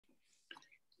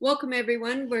Welcome,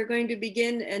 everyone. We're going to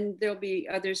begin, and there'll be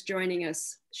others joining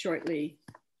us shortly,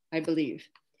 I believe.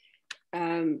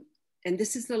 And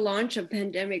this is the launch of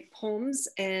Pandemic Poems,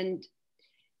 and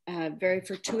very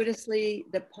fortuitously,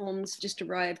 the poems just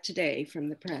arrived today from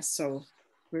the press, so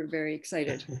we're very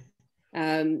excited.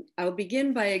 I'll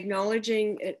begin by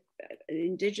acknowledging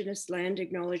Indigenous land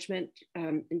acknowledgement,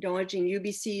 acknowledging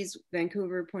UBC's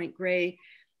Vancouver Point Grey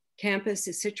campus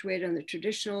is situated on the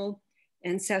traditional,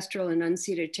 ancestral and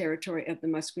unceded territory of the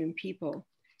Musqueam people,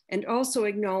 and also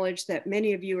acknowledge that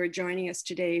many of you are joining us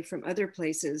today from other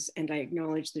places, and I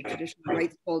acknowledge the traditional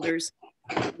rights holders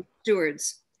and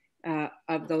stewards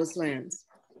of those lands.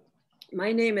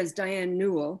 My name is Dianne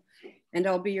Newell, and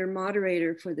I'll be your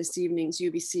moderator for this evening's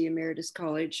UBC Emeritus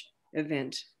College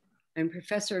event. I'm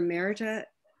Professor Emerita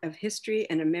of History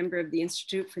and a member of the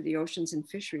Institute for the Oceans and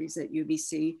Fisheries at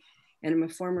UBC, and I'm a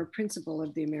former principal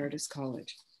of the Emeritus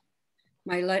College.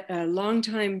 My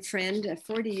longtime friend,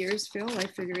 40 years, Phil, I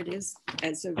figure it is,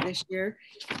 as of this year,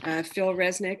 Phil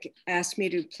Resnick asked me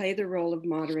to play the role of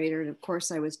moderator, and of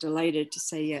course I was delighted to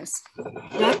say yes.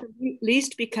 Not the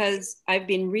least because I've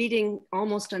been reading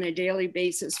almost on a daily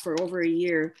basis for over a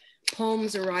year,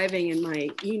 poems arriving in my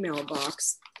email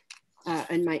box,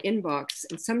 in my inbox,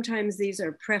 and sometimes these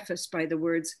are prefaced by the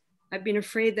words, "I've been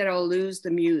afraid that I'll lose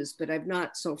the muse, but I've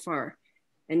not so far."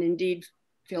 And indeed,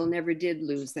 Phil never did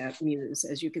lose that muse,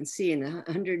 as you can see in the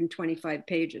 125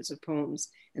 pages of poems,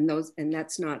 and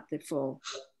that's not the full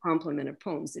complement of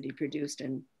poems that he produced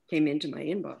and came into my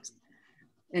inbox.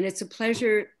 And it's a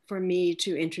pleasure for me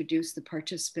to introduce the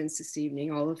participants this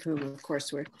evening, all of whom, of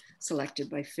course, were selected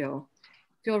by Phil.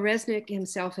 Phil Resnick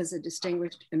himself is a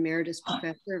distinguished emeritus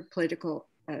professor of political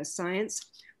science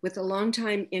with a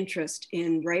longtime interest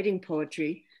in writing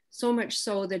poetry, so much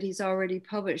so that he's already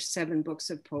published 7 books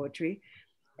of poetry,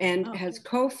 and has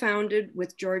co-founded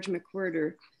with George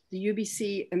McWhirter the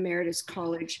UBC Emeritus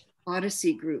College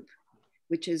Odyssey Group,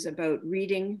 which is about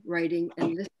reading, writing,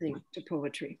 and listening to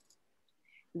poetry.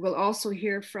 We'll also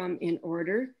hear from, in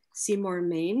order, Seymour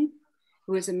Mayne,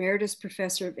 who is Emeritus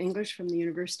Professor of English from the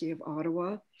University of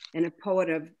Ottawa and a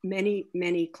poet of many,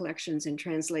 many collections and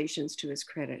translations to his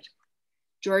credit.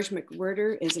 George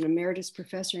McWhirter is an Emeritus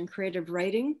Professor in Creative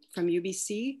Writing from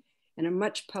UBC and a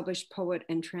much published poet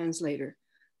and translator,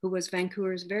 who was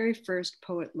Vancouver's very first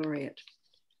poet laureate.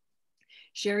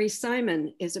 Sherry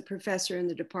Simon is a professor in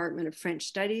the Department of French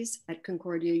Studies at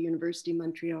Concordia University,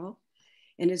 Montreal,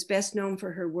 and is best known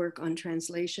for her work on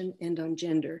translation and on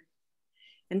gender.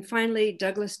 And finally,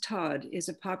 Douglas Todd is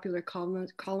a popular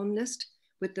columnist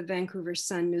with the Vancouver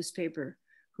Sun newspaper,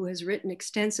 who has written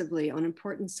extensively on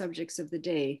important subjects of the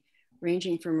day,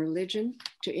 ranging from religion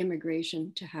to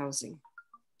immigration to housing.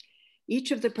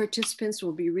 Each of the participants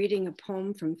will be reading a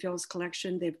poem from Phil's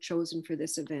collection they've chosen for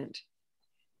this event.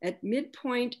 At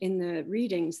midpoint in the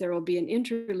readings, there will be an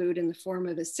interlude in the form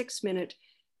of a 6-minute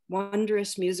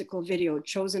wondrous musical video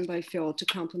chosen by Phil to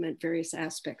complement various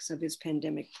aspects of his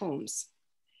pandemic poems.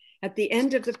 At the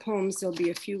end of the poems, there'll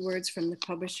be a few words from the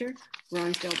publisher,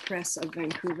 Ronsdale Press of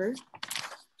Vancouver.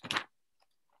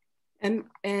 And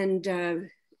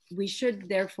we should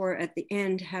therefore at the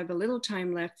end have a little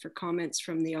time left for comments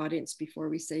from the audience before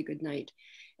we say goodnight.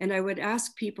 And I would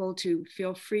ask people to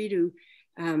feel free to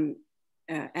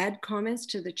add comments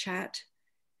to the chat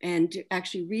and to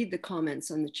actually read the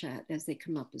comments on the chat as they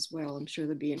come up as well. I'm sure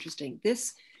they'll be interesting.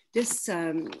 This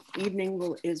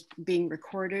evening is being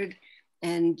recorded,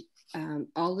 and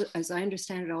as I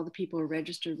understand it, all the people who are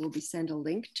registered will be sent a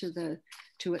link to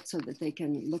it so that they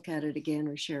can look at it again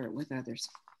or share it with others.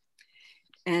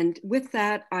 And with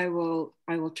that, I will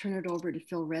turn it over to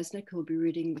Phil Resnick, who will be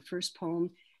reading the first poem,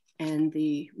 and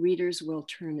the readers will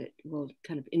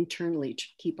kind of internally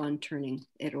keep on turning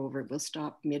it over. We'll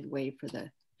stop midway for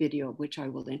the video, which I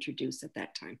will introduce at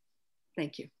that time.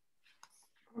 Thank you.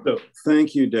 So,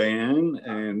 thank you, Dianne,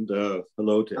 and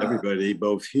hello to everybody,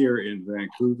 both here in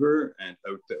Vancouver and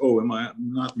out there. Oh, am I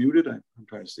not muted? I'm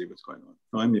trying to see what's going on.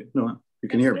 No, I'm muted. No, you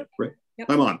can hear me, right? Yep.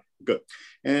 I'm on. Good.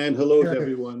 And hello to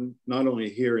everyone, not only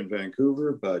here in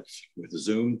Vancouver, but with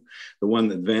Zoom. The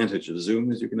one advantage of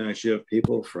Zoom is you can actually have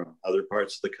people from other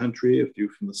parts of the country, a few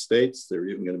from the States. There are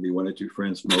even going to be 1 or 2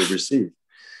 friends from overseas.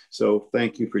 So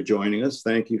thank you for joining us.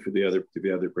 Thank you for the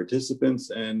other participants,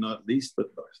 and not least, but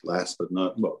last but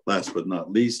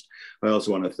not least, I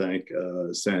also want to thank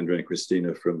Sandra and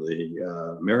Christina from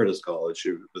the Emeritus College,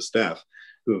 the staff,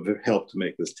 who have helped to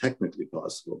make this technically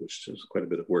possible, which is quite a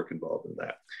bit of work involved in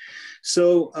that.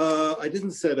 So I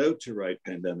didn't set out to write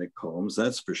pandemic poems,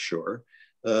 that's for sure.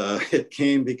 It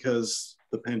came because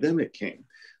the pandemic came.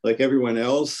 like everyone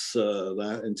else,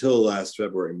 until last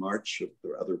February, March,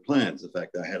 there were other plans. In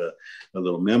fact, I had a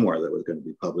little memoir that was going to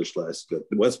be published last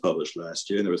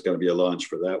year, and there was going to be a launch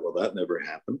for that. Well, that never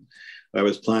happened. I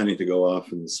was planning to go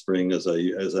off in the spring, as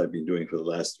I've been doing for the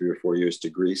last 3 or 4 years, to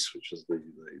Greece, which is the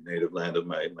native land of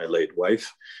my late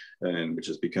wife, and which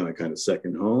has become a kind of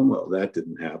second home. Well, that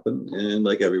didn't happen. And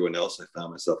like everyone else, I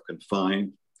found myself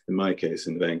confined, in my case,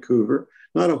 in Vancouver.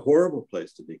 Not a horrible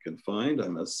place to be confined, I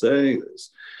must say.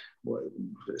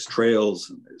 There's trails,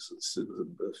 and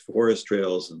there's forest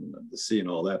trails, and the sea and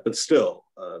all that, but still,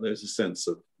 there's a sense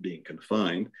of being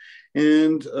confined.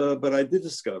 And but I did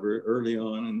discover early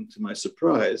on, and to my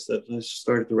surprise, that I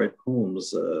started to write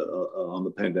poems on the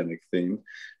pandemic theme.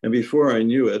 And before I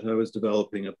knew it, I was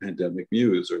developing a pandemic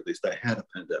muse, or at least I had a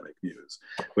pandemic muse,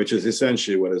 which is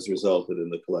essentially what has resulted in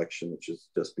the collection, which has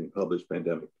just been published,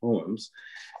 Pandemic Poems.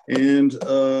 And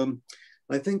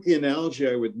I think the analogy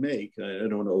I would make, I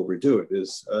don't want to overdo it,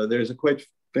 is there's a quite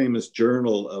famous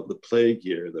journal of the plague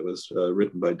year that was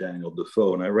written by Daniel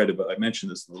Defoe. And I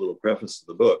mentioned this in the little preface to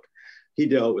the book. He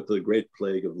dealt with the Great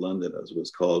Plague of London, as it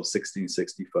was called,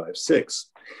 1665-6.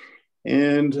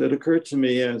 And it occurred to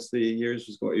me as the years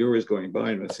was going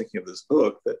by, and I was thinking of this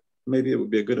book, that maybe it would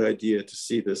be a good idea to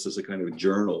see this as a kind of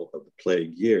journal of the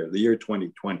plague year, the year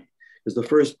 2020. Because the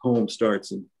first poem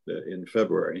starts in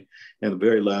February, and the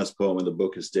very last poem in the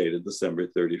book is dated December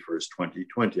 31st,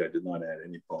 2020. I did not add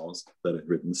any poems that I've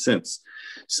written since.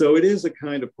 So it is a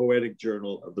kind of poetic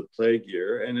journal of the plague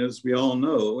year. And as we all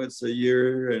know, it's a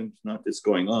year, and not just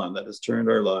going on, that has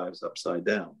turned our lives upside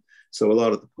down. So a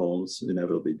lot of the poems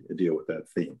inevitably deal with that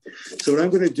theme. So what I'm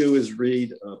going to do is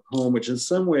read a poem, which in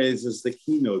some ways is the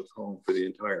keynote poem for the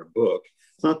entire book.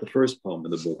 It's not the first poem in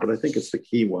the book, but I think it's the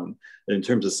key one in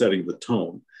terms of setting the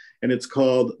tone. And it's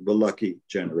called The Lucky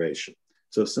Generation.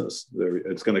 So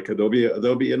there'll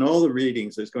be in all the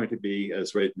readings, there's going to be,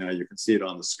 as right now, you can see it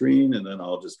on the screen, and then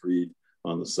I'll just read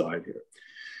on the side here.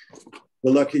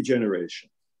 The Lucky Generation.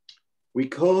 We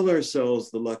called ourselves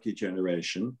the Lucky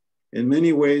Generation. In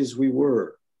many ways we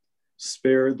were,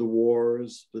 spared the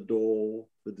wars, the dole,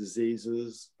 the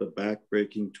diseases, the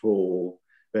backbreaking toll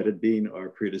that had been our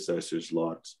predecessors'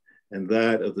 lot, and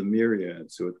that of the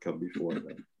myriads who had come before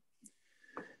them.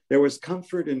 There was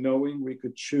comfort in knowing we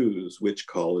could choose which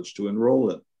college to enroll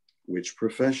in, which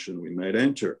profession we might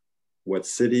enter, what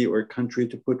city or country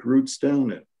to put roots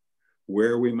down in,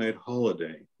 where we might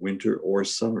holiday, winter or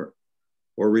summer,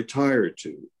 or retire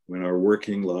to when our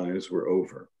working lives were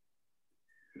over.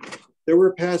 There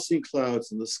were passing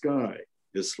clouds in the sky,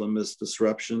 Islamist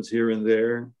disruptions here and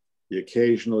there, the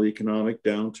occasional economic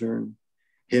downturn,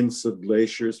 hints of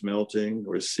glaciers melting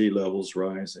or sea levels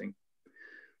rising.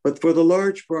 But for the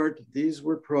large part, these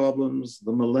were problems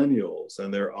the millennials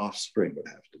and their offspring would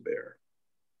have to bear.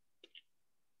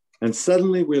 And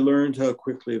suddenly we learned how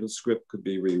quickly the script could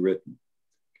be rewritten,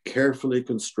 carefully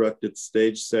constructed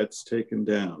stage sets taken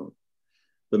down,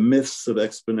 the myths of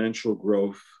exponential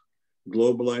growth,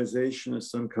 globalization as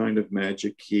some kind of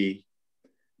magic key,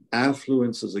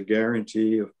 affluence as a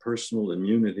guarantee of personal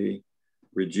immunity,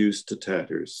 reduced to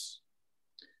tatters.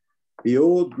 The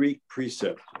old Greek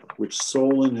precept, which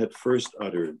Solon had first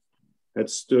uttered,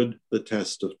 had stood the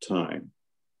test of time.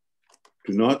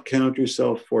 Do not count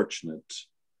yourself fortunate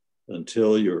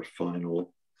until your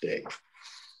final day.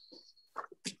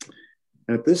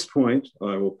 At this point,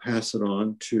 I will pass it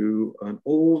on to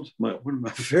one of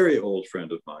my very old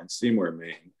friend of mine, Seymour,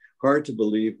 Mayne. Hard to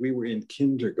believe we were in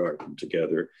kindergarten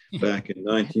together back in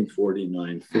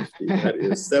 1949-50. That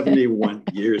is 71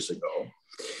 years ago.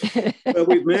 But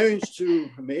we've managed to,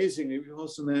 amazingly, we've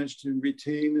also managed to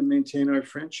retain and maintain our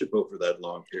friendship over that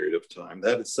long period of time.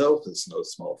 That itself is no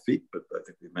small feat, but I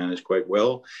think we've managed quite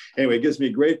well. Anyway, it gives me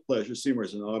great pleasure.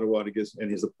 Seymour's in Ottawa, and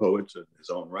he's a poet in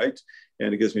his own right,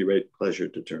 and it gives me great pleasure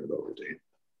to turn it over to him.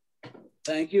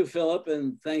 Thank you, Philip,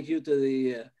 and thank you to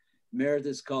the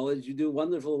Emeritus College. You do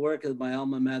wonderful work at my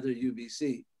alma mater,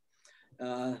 UBC,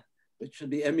 which should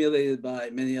be emulated by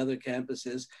many other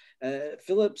campuses.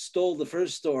 Philip stole the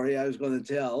first story I was going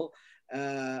to tell.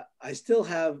 I still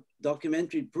have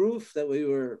documentary proof that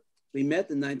we met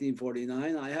in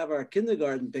 1949. I have our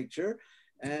kindergarten picture,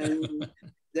 and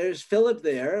there's Philip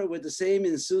there with the same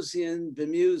insouciant,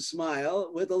 bemused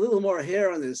smile, with a little more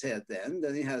hair on his head then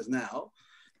than he has now.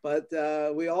 But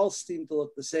we all seem to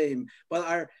look the same. But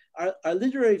our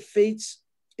literary fates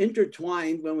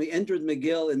intertwined when we entered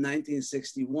McGill in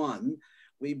 1961.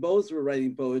 We both were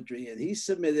writing poetry, and he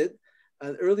submitted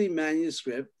an early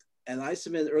manuscript, and I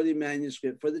submitted an early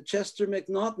manuscript for the Chester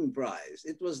McNaughton Prize.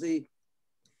 It was the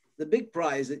big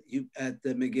prize at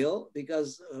the McGill,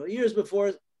 because years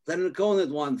before, Leonard Cohen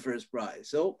had won first prize.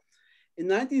 So in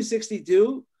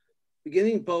 1962,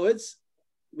 beginning poets,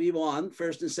 we won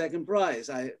first and second prize.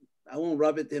 I won't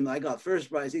rub it to him. I got first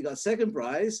prize, he got second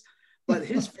prize, but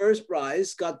his first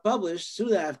prize got published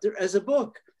soon after as a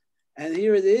book. And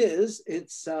here it is.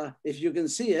 It's, if you can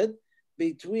see it,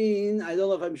 between, I don't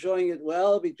know if I'm showing it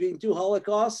well, between two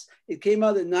Holocausts. It came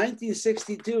out in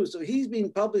 1962. So he's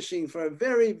been publishing for a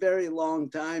very, very long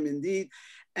time indeed.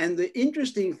 And the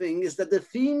interesting thing is that the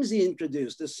themes he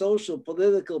introduced, the social,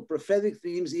 political, prophetic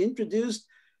themes he introduced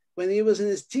when he was in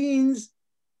his teens,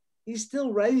 he's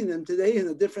still writing them today in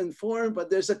a different form, but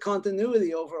there's a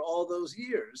continuity over all those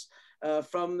years,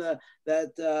 from the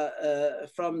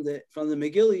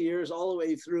McGill years all the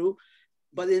way through.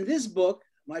 But in this book,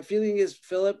 my feeling is,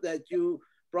 Philip, that you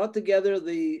brought together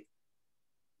the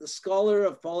scholar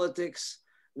of politics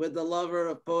with the lover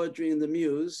of poetry and the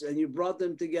muse, and you brought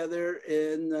them together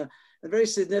in a very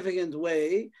significant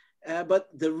way. But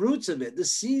the roots of it, the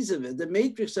seeds of it, the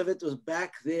matrix of it was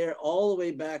back there all the way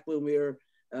back when we were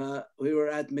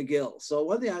at McGill. So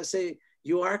one thing I say,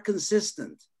 you are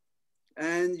consistent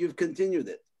and you've continued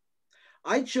it.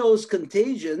 I chose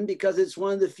Contagion because it's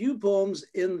one of the few poems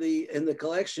in the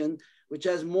collection which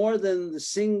has more than the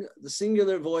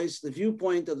singular voice, the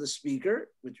viewpoint of the speaker,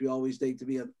 which we always take to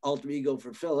be an alter ego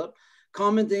for Philip,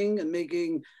 commenting and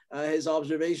making his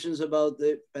observations about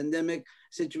the pandemic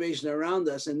situation around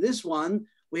us. In this one,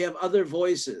 we have other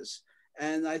voices.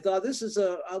 And I thought this is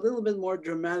a little bit more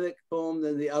dramatic poem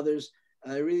than the others.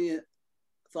 I really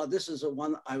thought this is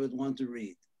one I would want to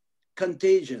read.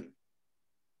 Contagion.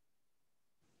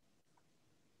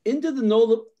 Into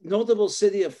the notable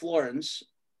city of Florence,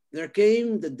 there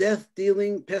came the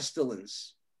death-dealing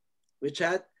pestilence, which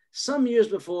had some years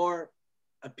before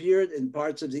appeared in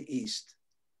parts of the East.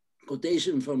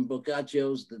 Quotation from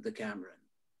Boccaccio's The Decameron.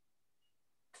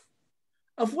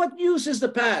 Of what use is the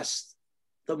past?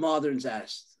 The moderns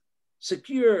asked,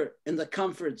 secure in the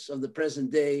comforts of the present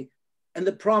day and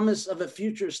the promise of a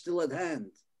future still at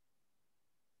hand.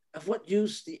 Of what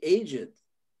use the aged?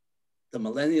 The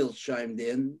millennials chimed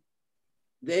in.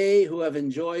 They who have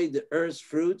enjoyed the earth's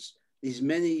fruits these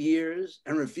many years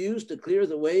and refuse to clear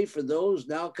the way for those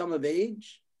now come of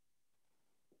age?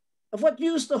 Of what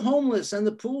use the homeless and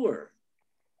the poor?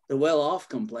 The well-off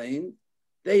complain.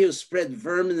 They who spread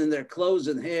vermin in their clothes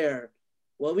and hair,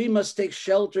 while we must take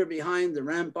shelter behind the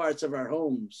ramparts of our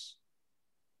homes.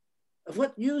 Of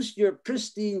what use your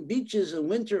pristine beaches and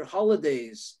winter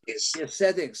holidays? The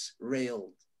ascetics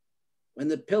railed, when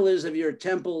the pillars of your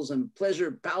temples and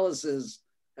pleasure palaces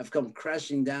have come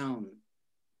crashing down.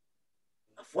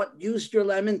 Of what use your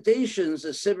lamentations? The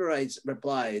Sybarites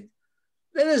replied.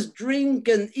 Let us drink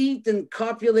and eat and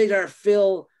copulate our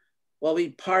fill while we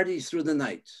party through the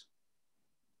night.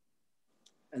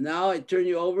 And now I turn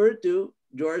you over to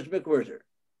George McWhirter.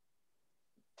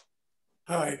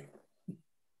 Hi.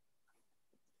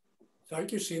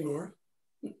 Thank you, Seymour.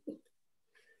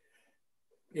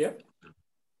 Yep.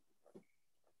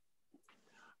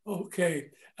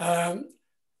 Okay.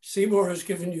 Seymour has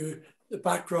given you the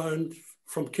background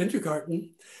from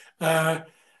kindergarten.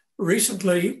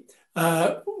 Recently,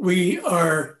 we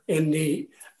are in the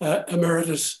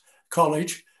Emeritus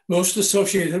College, most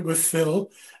associated with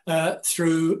Phil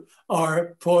through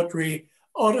our Poetry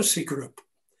Odyssey group.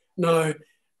 Now,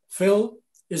 Phil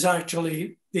is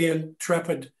actually the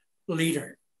intrepid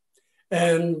leader.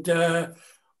 And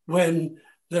when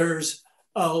there's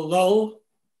a lull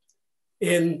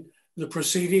in the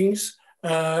proceedings,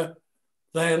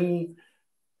 then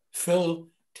Phil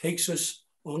takes us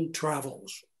on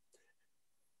travels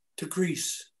to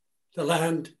Greece, the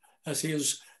land, as he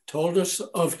has told us,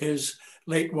 of his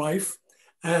late wife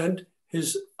and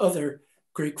his other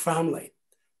Greek family.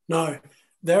 Now,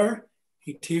 there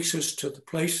he takes us to the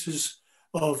places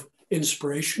of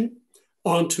inspiration,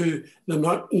 onto the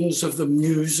mountains of the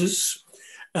muses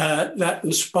that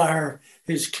inspire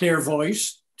his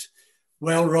clear-voiced,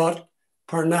 well-wrought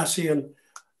Parnassian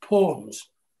poems.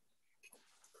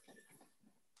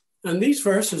 And these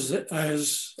verses,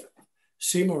 as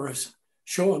Seymour has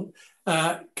shown,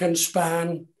 can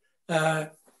span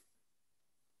the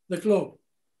globe,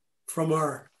 from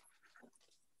our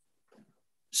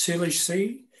Salish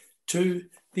Sea to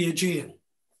the Aegean,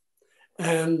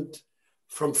 and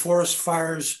from forest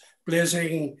fires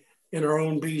blazing in our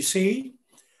own BC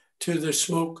to the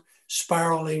smoke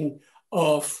spiraling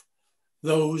off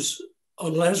those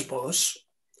on Lesbos.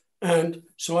 And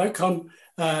so I come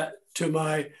to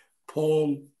my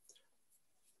poem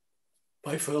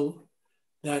by Phil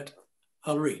that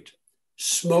I'll read.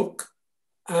 Smoke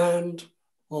and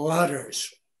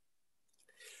Ladders.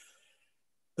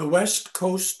 The West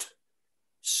Coast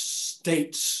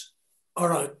states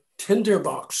are a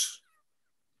tinderbox.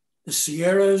 The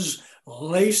Sierras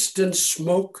laced in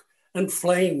smoke and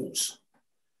flames.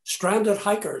 Stranded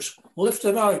hikers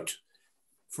lifted out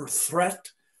for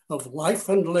threat of life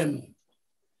and limb.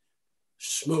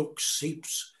 Smoke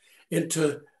seeps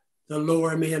into the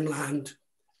lower mainland,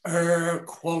 air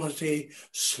quality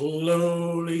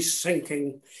slowly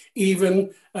sinking,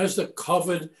 even as the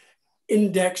COVID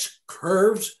index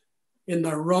curves in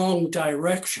the wrong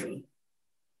direction.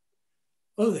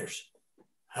 Others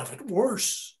have it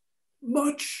worse,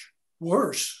 much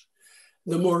worse.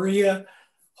 The Moria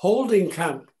holding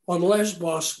camp on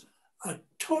Lesbos, a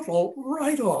total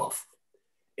write-off.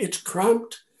 It's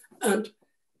cramped and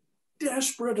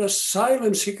desperate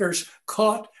asylum seekers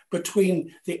caught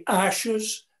between the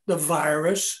ashes, the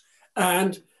virus,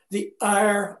 and the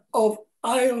ire of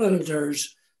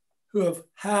islanders who have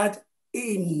had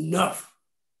enough.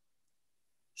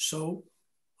 So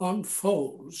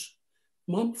unfolds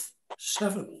month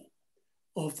 7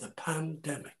 of the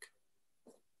pandemic.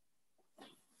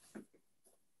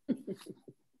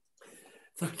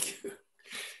 Thank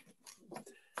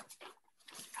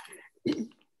you.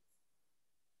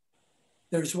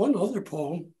 There's one other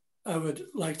poem I would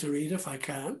like to read if I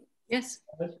can. Yes.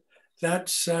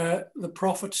 That's The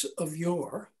Prophets of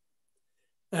Yore.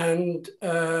 And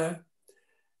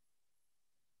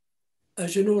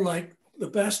as you know, like the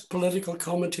best political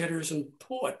commentators and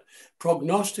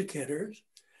prognosticators,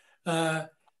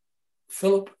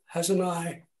 Philip has an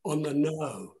eye on the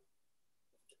now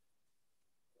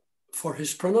for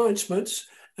his pronouncements.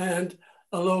 And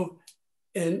although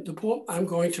in the poem I'm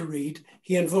going to read,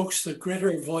 he invokes the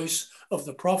greater voice of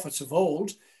the prophets of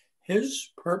old,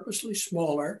 his purposely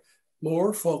smaller,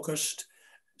 more focused,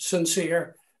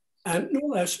 sincere, and no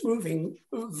less moving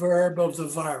verb of the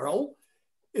viral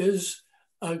is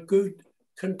a good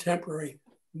contemporary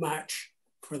match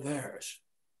for theirs.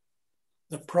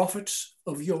 The prophets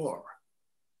of yore.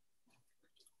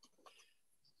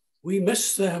 We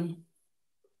miss them,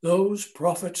 those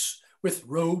prophets with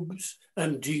robes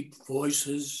and deep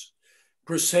voices,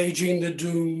 presaging the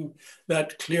doom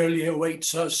that clearly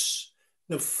awaits us,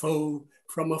 the foe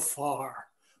from afar,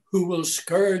 who will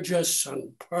scourge us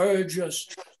and purge us,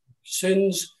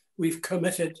 sins we've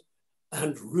committed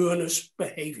and ruinous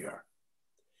behavior.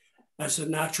 As the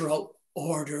natural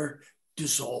order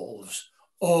dissolves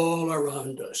all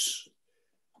around us,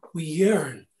 we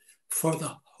yearn for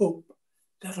the hope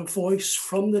that a voice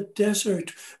from the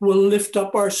desert will lift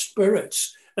up our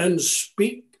spirits and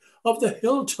speak of the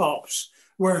hilltops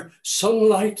where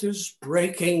sunlight is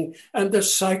breaking and the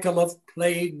cycle of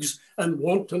plagues and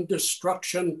wanton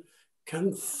destruction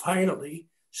can finally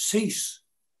cease.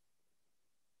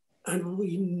 And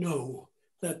we know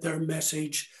that their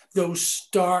message, though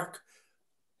stark,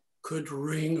 could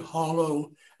ring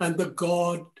hollow, and the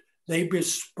God they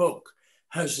bespoke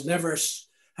has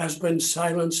been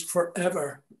silenced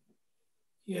forever.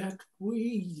 Yet we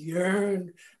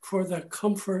yearn for the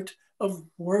comfort of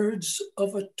words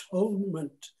of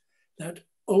atonement that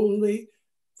only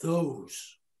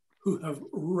those who have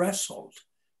wrestled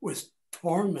with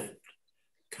torment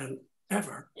can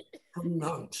ever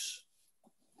pronounce.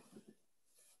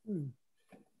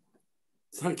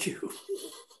 Thank you.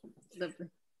 Lovely.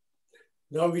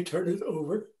 Now we turn it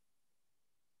over.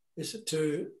 Is it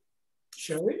to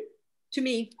Sherry? To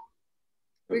me.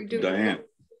 We're doing Dianne.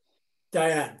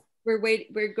 Dianne.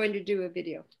 We're going to do a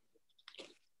video.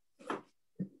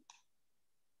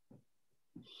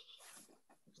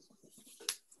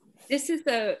 This is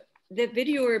the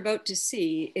video we're about to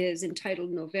see is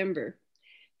entitled November.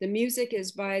 The music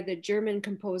is by the German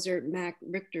composer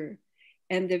McWhirter,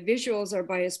 and the visuals are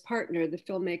by his partner, the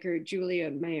filmmaker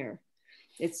Julia Mayer.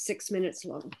 It's 6 minutes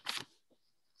long.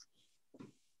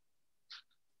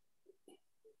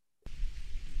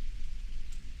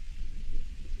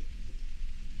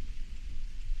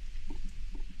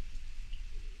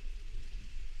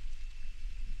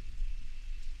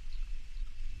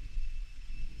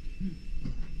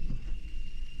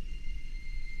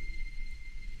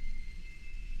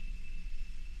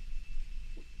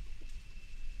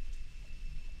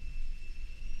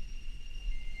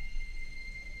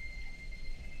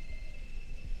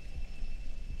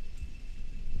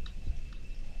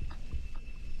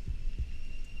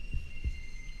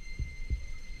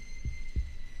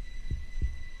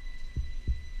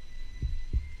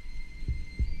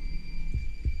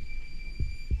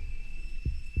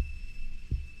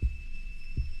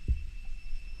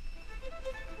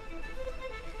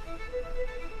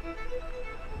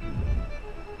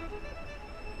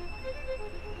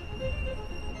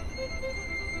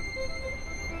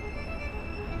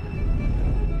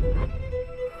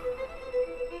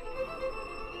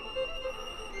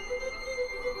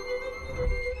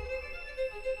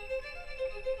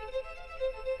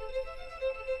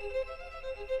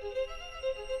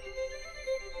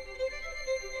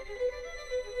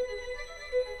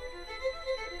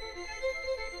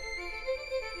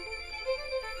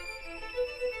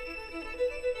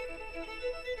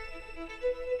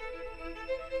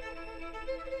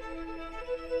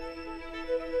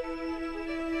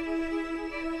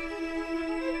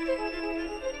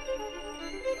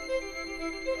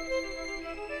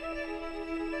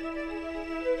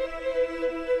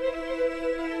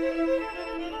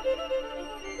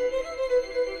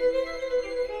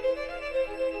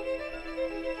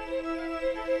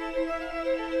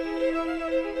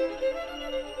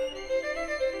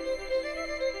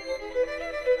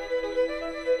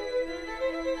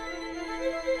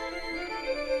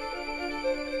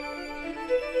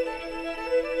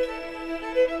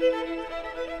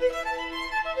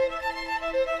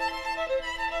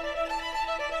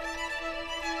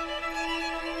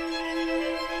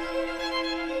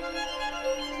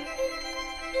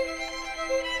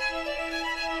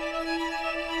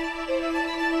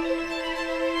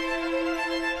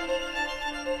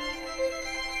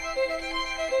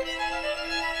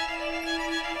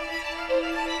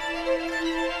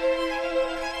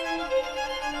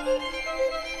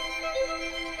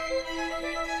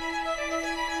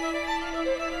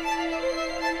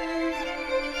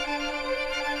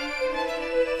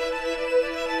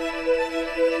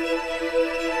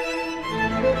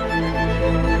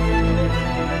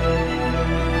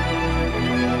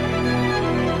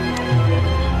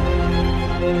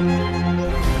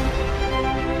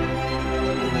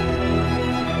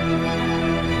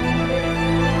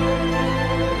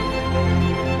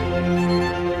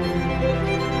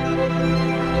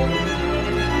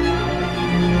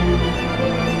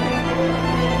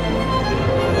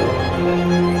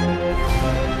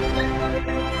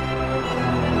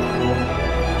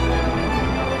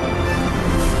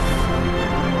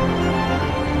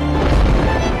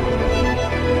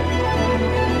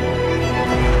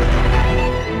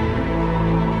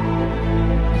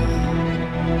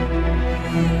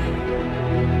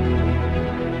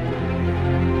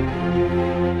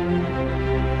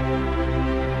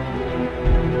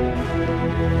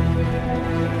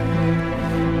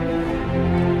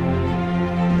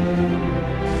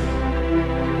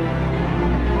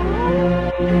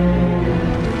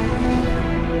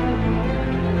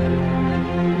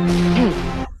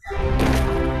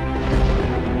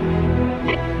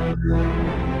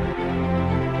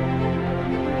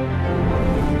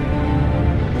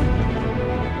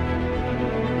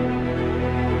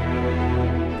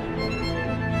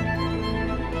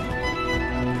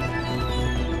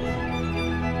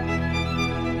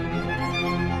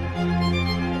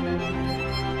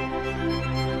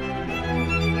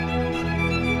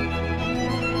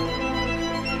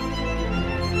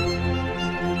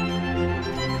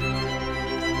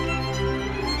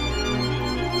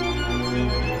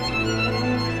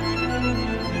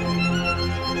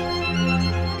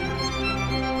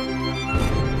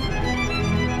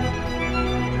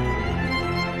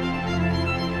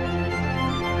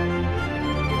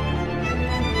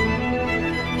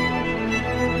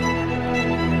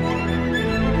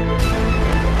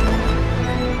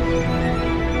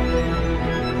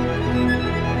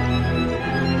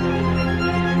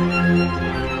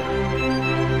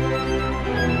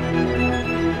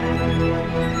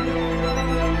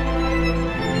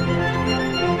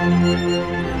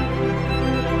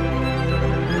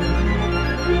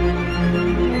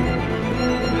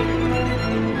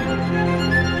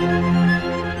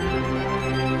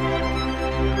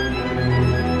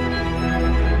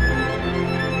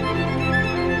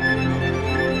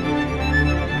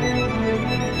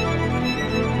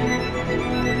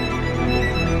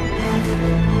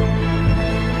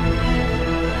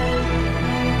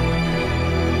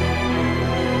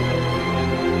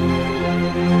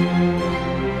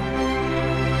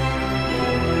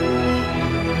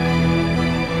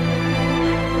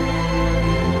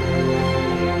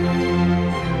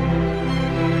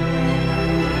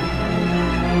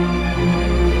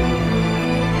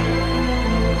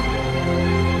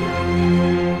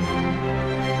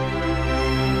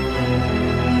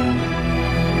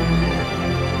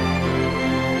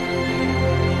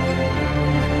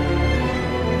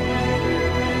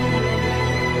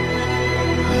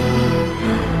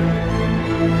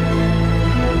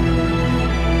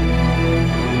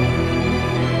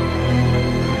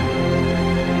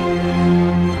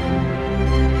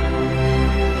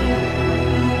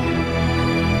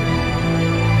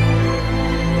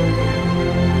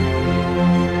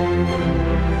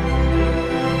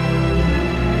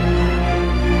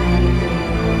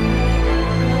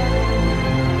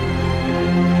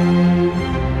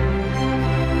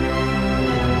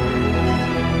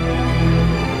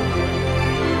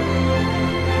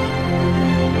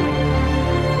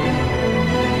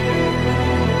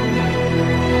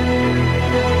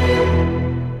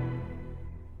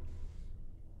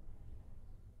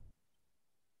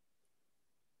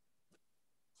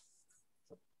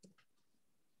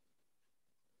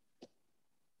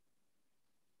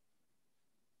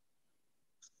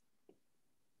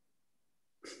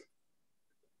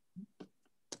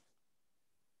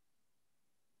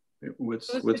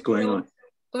 What's going on?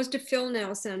 Goes to Phil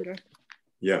now, Sandra.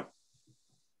 Yeah.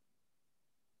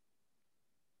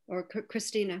 Or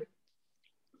Christina.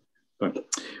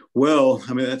 Well,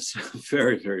 I mean, that's a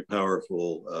very, very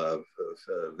powerful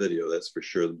video, that's for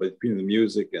sure, between the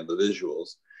music and the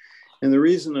visuals. And the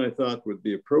reason I thought would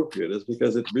be appropriate is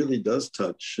because it really does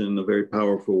touch in a very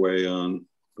powerful way on,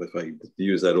 if I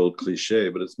use that old cliche,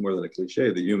 but it's more than a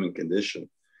cliche, the human condition,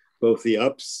 both the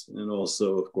ups and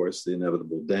also, of course, the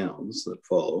inevitable downs that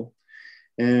follow.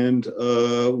 And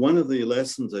one of the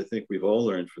lessons I think we've all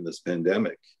learned from this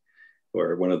pandemic,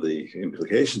 or one of the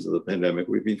implications of the pandemic,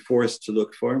 we've been forced to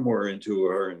look far more into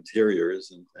our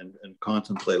interiors and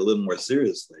contemplate a little more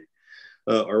seriously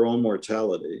our own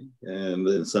mortality, and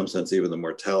in some sense, even the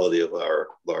mortality of our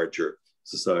larger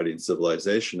society and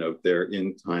civilization out there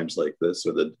in times like this,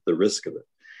 or the risk of it,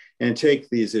 and take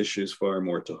these issues far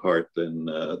more to heart than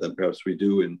perhaps we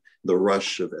do in the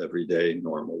rush of everyday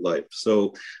normal life.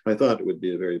 So I thought it would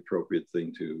be a very appropriate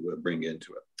thing to bring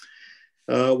into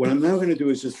it. What I'm now going to do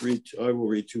is just I will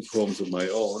read two poems of my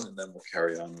own, and then we'll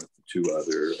carry on with the two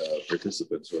other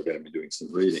participants who are going to be doing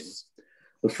some readings.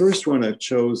 The first one I've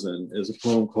chosen is a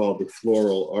poem called The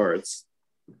Floral Arts.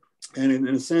 And in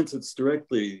a sense, it's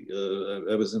directly,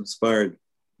 I was inspired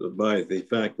by the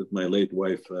fact that my late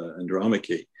wife,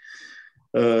 Andromache,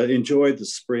 enjoyed the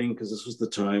spring, because this was the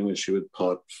time when she would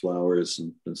pot flowers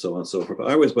and so on and so forth.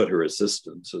 I was but her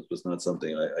assistant, so it was not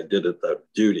something I did it out of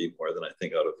duty, more than I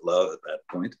think out of love at that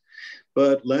point.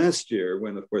 But last year,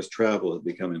 when of course travel had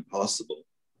become impossible,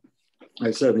 I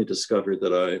suddenly discovered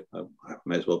that I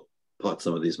might as well pot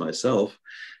some of these myself.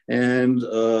 And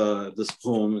this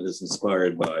poem is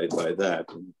inspired by that.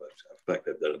 But in fact,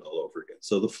 I've done it all over again.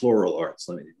 So The Floral Arts,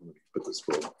 let me put this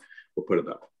poem, we'll put it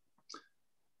up.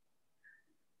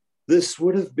 This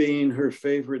would have been her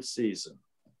favorite season,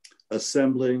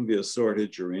 assembling the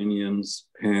assorted geraniums,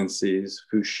 pansies,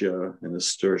 fuchsia, and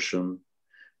nasturtium,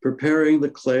 preparing the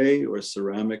clay or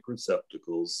ceramic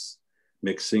receptacles,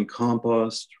 mixing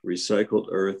compost, recycled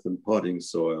earth, and potting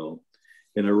soil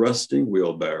in a rusting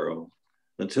wheelbarrow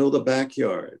until the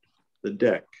backyard, the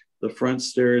deck, the front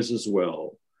stairs as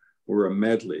well, were a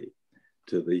medley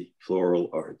to the floral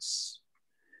arts.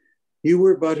 You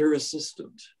were but her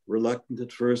assistant, reluctant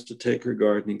at first to take her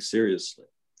gardening seriously.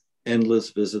 Endless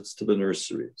visits to the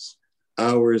nurseries,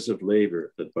 hours of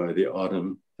labor that by the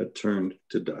autumn had turned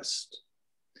to dust.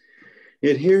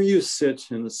 Yet here you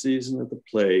sit in the season of the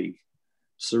plague,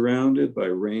 surrounded by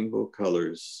rainbow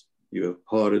colors you have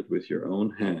potted with your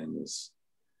own hands,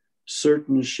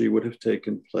 certain she would have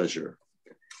taken pleasure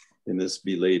in this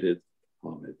belated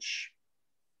homage.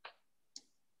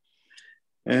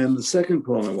 And the second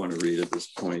poem I want to read at this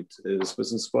point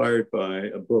was inspired by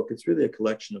a book. It's really a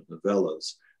collection of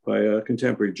novellas by a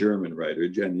contemporary German writer,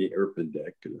 Jenny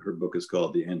Erpenbeck. Her book is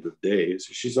called The End of Days.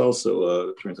 She's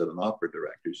also, turns out, an opera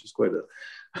director. She's quite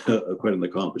an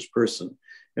accomplished person.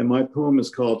 And my poem is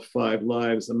called Five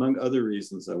Lives. Among other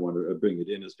reasons I want to bring it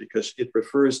in is because it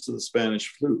refers to the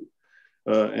Spanish flu.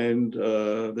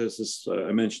 There's this,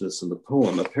 I mentioned this in the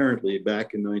poem, apparently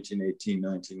back in 1918,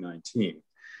 1919,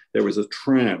 there was a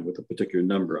tram with a particular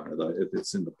number on it.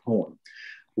 It's in the poem,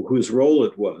 whose role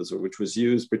it was, or which was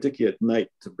used particularly at night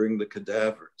to bring the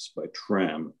cadavers by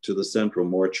tram to the central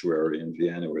mortuary in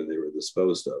Vienna where they were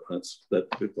disposed of. That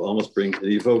almost it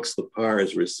evokes the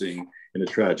pyres we're seeing in a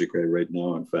tragic way right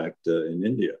now, in fact, in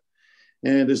India.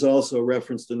 And is also a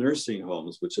reference to nursing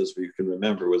homes, which, as we can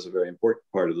remember, was a very important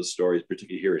part of the story,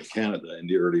 particularly here in Canada in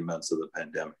the early months of the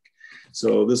pandemic.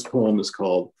 So this poem is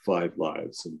called Five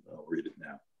Lives, and I'll read it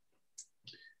now.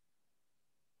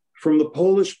 From the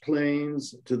Polish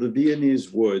plains to the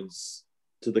Viennese woods,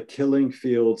 to the killing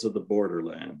fields of the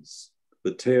borderlands,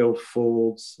 the tale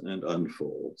folds and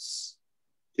unfolds.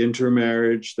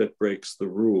 Intermarriage that breaks the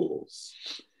rules.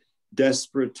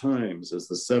 Desperate times as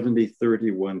the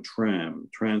 7031 tram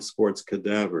transports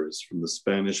cadavers from the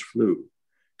Spanish flu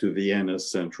to Vienna's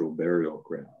central burial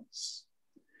grounds.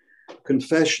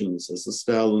 Confessions as the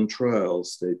Stalin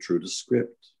trials stay true to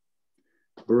script.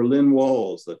 Berlin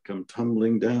walls that come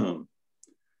tumbling down.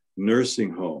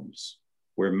 Nursing homes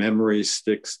where memory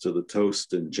sticks to the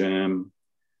toast and jam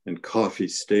and coffee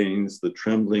stains the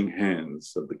trembling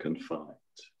hands of the confined.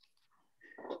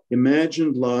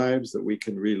 Imagined lives that we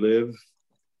can relive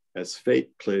as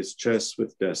fate plays chess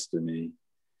with destiny,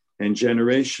 and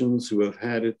generations who have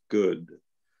had it good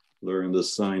learn the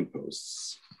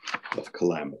signposts of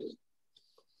calamity.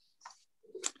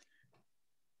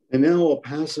 And now I'll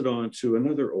pass it on to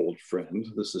another old friend.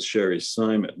 This is Sherry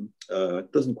Simon.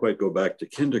 It doesn't quite go back to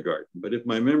kindergarten, but if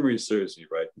my memory serves me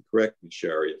right, and correct me,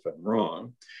 Sherry, if I'm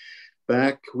wrong,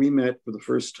 we met for the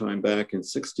first time back in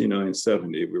 69,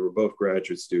 70. We were both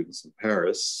graduate students in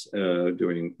Paris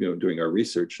doing our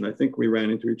research. And I think we ran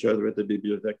into each other at the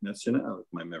Bibliothèque Nationale, if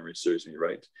my memory serves me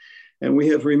right. And we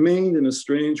have remained in a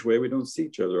strange way. We don't see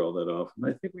each other all that often.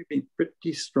 I think we've been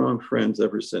pretty strong friends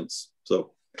ever since.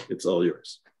 So it's all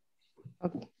yours.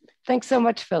 Okay. Thanks so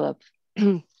much, Philip.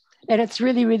 And it's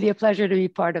really, really a pleasure to be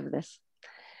part of this.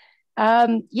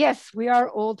 Yes, we are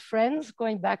old friends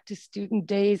going back to student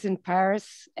days in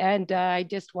Paris. And I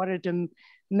just wanted to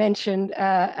mention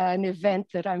an event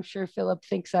that I'm sure Philip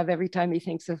thinks of every time he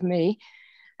thinks of me.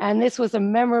 And this was a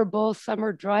memorable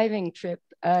summer driving trip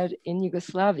in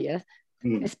Yugoslavia,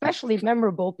 especially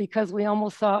memorable because we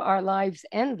almost saw our lives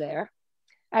end there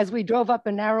as we drove up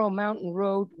a narrow mountain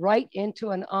road right into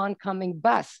an oncoming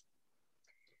bus.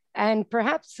 And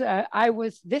perhaps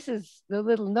this is the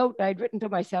little note I'd written to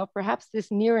myself, perhaps this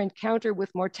near encounter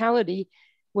with mortality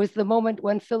was the moment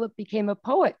when Philip became a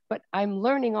poet, but I'm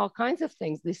learning all kinds of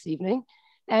things this evening.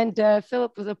 And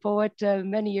Philip was a poet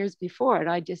many years before, and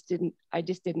I just didn't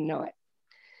know it.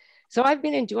 So I've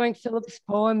been enjoying Philip's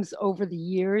poems over the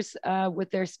years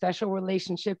with their special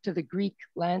relationship to the Greek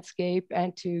landscape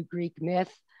and to Greek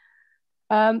myth.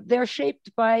 They're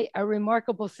shaped by a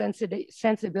remarkable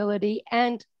sensibility,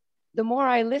 and the more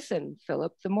I listen,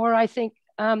 Philip, the more I think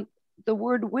the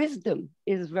word wisdom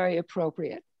is very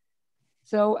appropriate.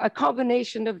 So a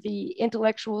combination of the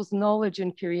intellectual's knowledge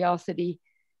and curiosity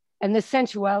and the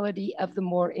sensuality of the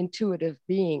more intuitive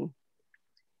being.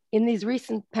 In these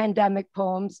recent pandemic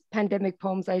poems,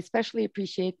 I especially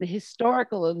appreciate the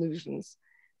historical allusions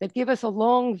that give us a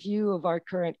long view of our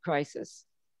current crisis,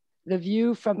 the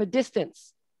view from a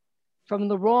distance, from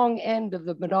the wrong end of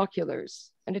the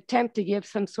binoculars, an attempt to give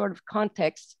some sort of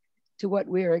context to what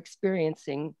we are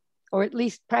experiencing, or at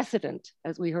least precedent,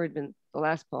 as we heard in the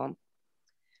last poem,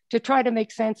 to try to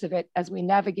make sense of it as we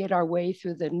navigate our way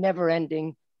through the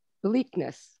never-ending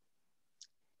bleakness.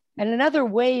 And another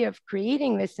way of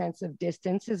creating this sense of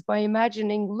distance is by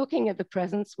imagining looking at the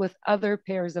present with other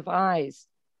pairs of eyes.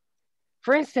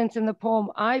 For instance, in the poem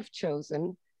I've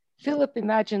chosen, Philip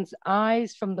imagines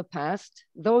eyes from the past,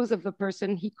 those of the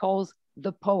person he calls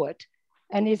the poet,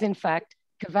 and is in fact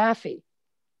Cavafy.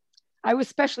 I was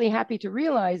especially happy to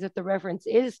realize that the reference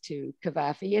is to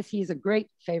Cavafy, as he's a great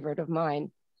favorite of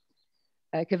mine.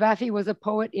 Cavafy was a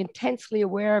poet intensely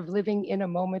aware of living in a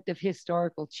moment of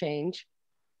historical change.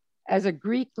 As a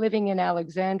Greek living in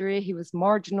Alexandria, he was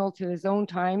marginal to his own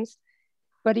times,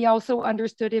 but he also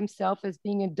understood himself as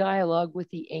being in dialogue with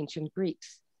the ancient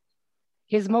Greeks.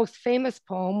 His most famous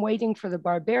poem, Waiting for the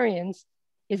Barbarians,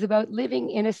 is about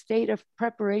living in a state of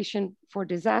preparation for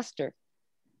disaster,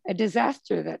 a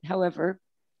disaster that, however,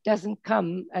 doesn't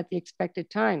come at the expected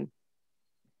time.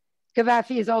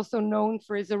 Cavafy is also known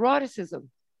for his eroticism,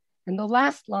 and the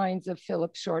last lines of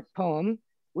Philip's short poem,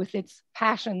 with its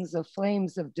passions of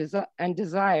flames of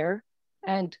desire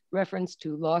and reference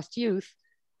to lost youth,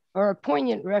 are a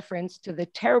poignant reference to the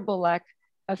terrible lack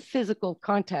of physical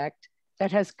contact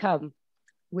that has come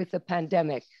with the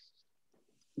pandemic.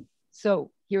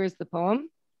 So here is the poem.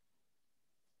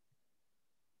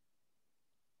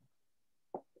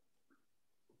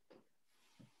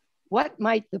 What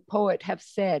might the poet have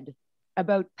said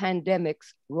about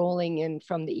pandemics rolling in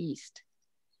from the east?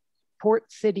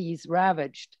 Port cities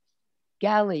ravaged,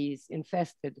 galleys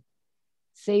infested,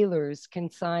 sailors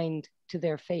consigned to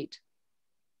their fate.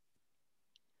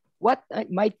 What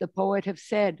might the poet have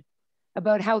said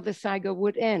about how the saga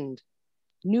would end?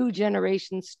 New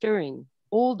generations stirring,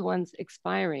 old ones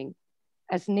expiring,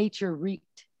 as nature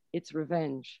wreaked its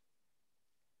revenge.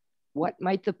 What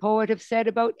might the poet have said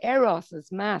about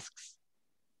Eros's masks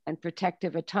and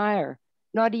protective attire?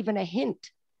 Not even a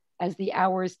hint as the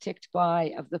hours ticked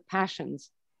by of the passions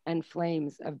and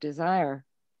flames of desire.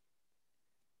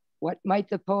 What might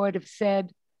the poet have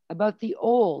said about the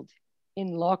old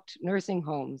in locked nursing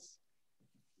homes?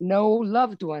 No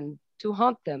loved one to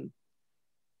haunt them,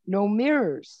 no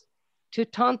mirrors to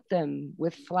taunt them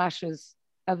with flashes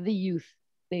of the youth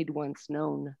they'd once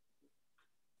known.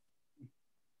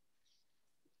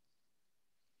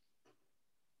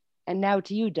 And now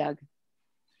to you, Doug.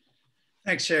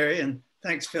 Thanks, Sherry, and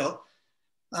thanks, Phil.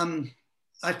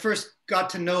 I first got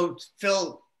to know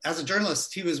Phil as a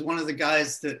journalist. He was one of the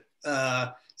guys that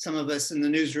some of us in the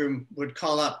newsroom would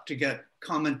call up to get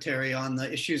commentary on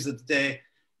the issues of the day,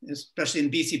 especially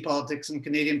in BC politics and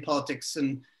Canadian politics.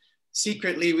 And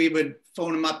secretly, we would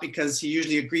phone him up because he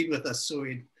usually agreed with us, so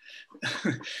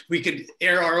we could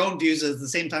air our own views at the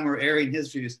same time we're airing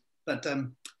his views. But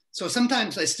so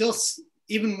sometimes I still,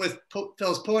 even with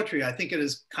Phil's poetry, I think it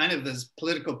is kind of as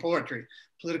political poetry,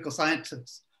 political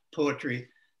scientists poetry.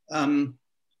 And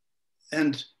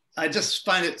I just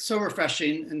find it so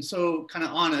refreshing and so kind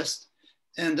of honest.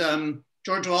 And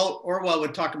George Orwell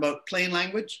would talk about plain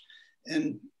language,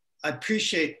 and I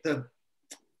appreciate the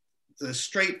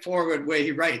straightforward way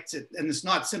he writes it. And it's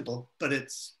not simple, but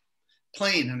it's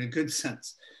plain in a good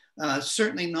sense.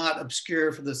 Certainly not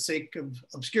obscure for the sake of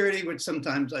obscurity, which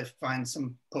sometimes I find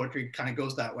some poetry kind of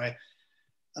goes that way.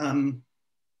 Ingrid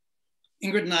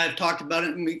and I have talked about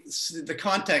it, and the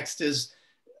context is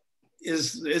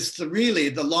really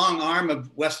the long arm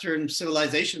of Western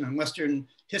civilization and Western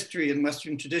history and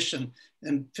Western tradition.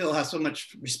 And Phil has so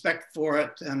much respect for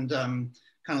it and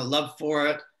kind of love for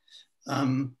it.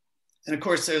 And of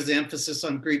course, there's the emphasis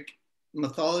on Greek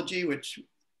mythology, which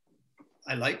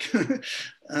I like. It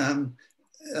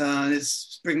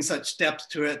brings such depth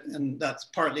to it, and that's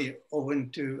partly owing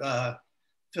to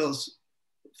Phil's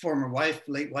former wife,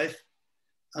 late wife.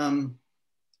 And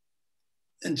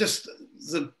just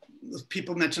the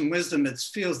people mention wisdom, it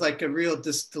feels like a real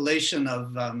distillation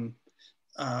of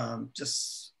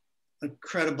just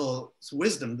incredible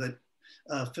wisdom that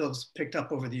Phil's picked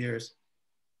up over the years.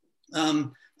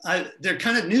 They're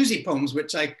kind of newsy poems,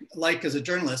 which I like as a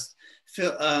journalist.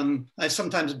 I've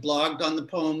sometimes blogged on the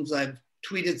poems, I've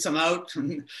tweeted some out,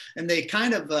 and they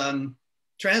kind of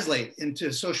translate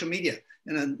into social media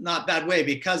in a not bad way,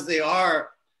 because they are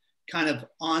kind of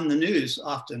on the news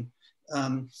often.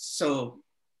 So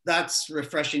that's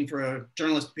refreshing for a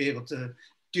journalist to be able to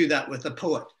do that with a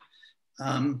poet.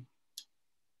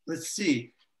 Let's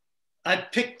see. I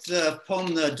picked the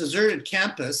poem, The Deserted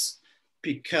Campus,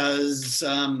 because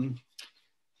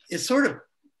it sort of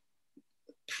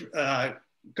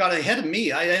got ahead of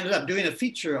me. I ended up doing a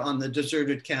feature on the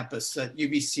deserted campus at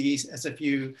UBC,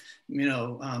 SFU,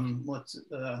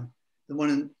 the one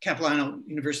in Capilano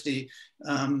University.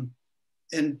 And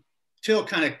Phil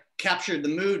kind of captured the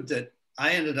mood that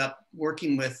I ended up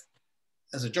working with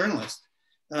as a journalist.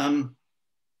 And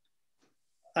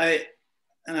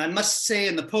I must say,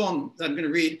 in the poem that I'm going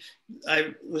to read,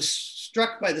 I was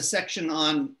struck by the section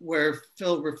on where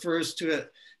Phil refers to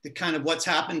it, the kind of what's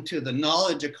happened to the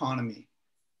knowledge economy.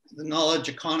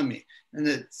 And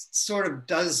it sort of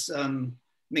does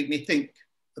make me think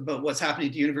about what's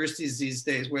happening to universities these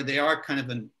days, where they are kind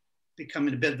of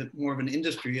becoming a bit of more of an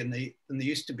industry than they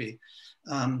used to be.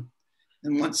 And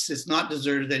once it's not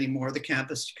deserted anymore, the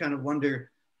campus, you kind of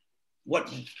wonder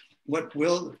what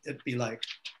will it be like?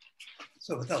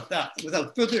 So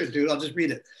without further ado, I'll just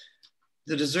read it.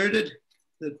 The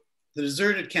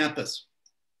deserted campus.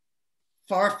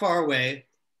 Far, far away,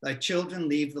 thy children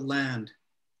leave the land.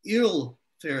 Ill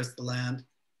fares the land,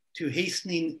 to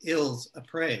hastening ills a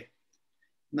prey.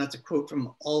 And that's a quote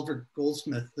from Oliver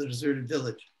Goldsmith, The Deserted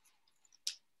Village.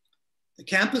 The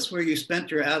campus where you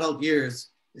spent your adult years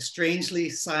is strangely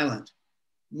silent.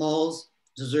 Malls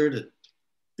deserted.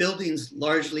 Buildings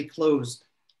largely closed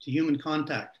to human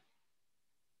contact.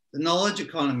 The knowledge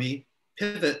economy,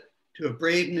 pivot to a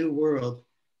brave new world,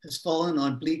 has fallen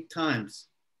on bleak times,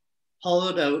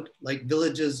 hollowed out like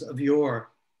villages of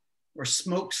yore, or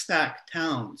smokestack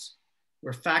towns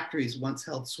where factories once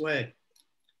held sway.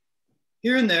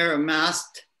 Here and there, a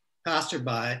masked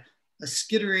passerby, a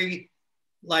skittery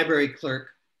library clerk,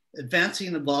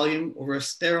 advancing a volume over a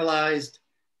sterilized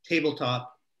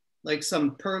tabletop, like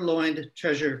some purloined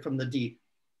treasure from the deep.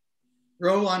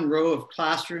 Row on row of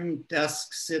classroom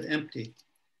desks sit empty,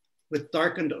 with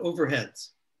darkened overheads.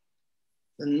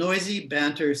 The noisy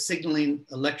banter signaling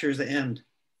a lecture's end,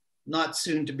 not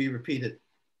soon to be repeated.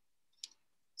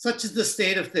 Such is the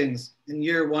state of things in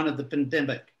year one of the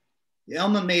pandemic. The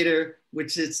alma mater,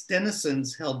 which its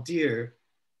denizens held dear,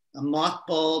 a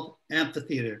mothballed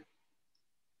amphitheater,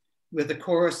 with a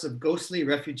chorus of ghostly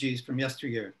refugees from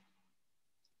yesteryear.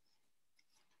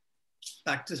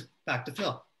 Back to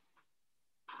Phil.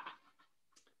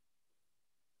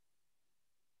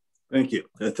 Thank you.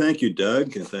 Thank you,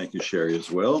 Doug, and thank you, Sherry,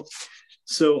 as well.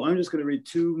 So I'm just going to read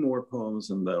two more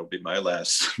poems, and that'll be my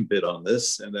last bit on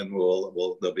this, and then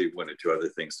there'll be one or two other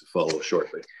things to follow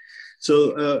shortly.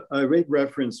 So I made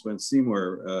reference when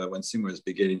Seymour was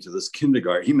beginning to this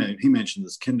kindergarten. He mentioned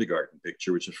this kindergarten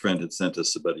picture, which a friend had sent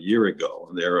us about a year ago,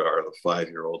 and there are the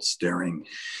 5-year-olds staring,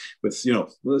 with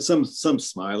some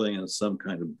smiling and some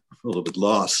kind of a little bit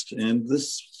lost. And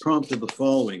this prompted the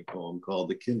following poem called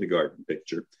 "The Kindergarten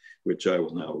Picture," which I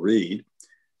will now read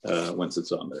once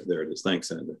it's on there. There it is. Thanks,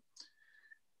 Sandra.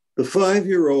 The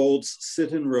 5-year-olds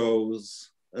sit in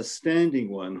rows, a standing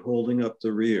one holding up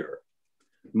the rear,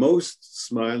 most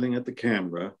smiling at the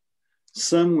camera,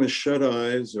 some with shut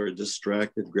eyes or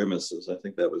distracted grimaces. I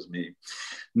think that was me,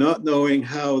 not knowing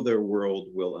how their world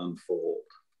will unfold.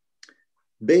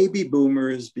 Baby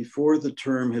boomers, before the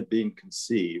term had been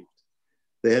conceived,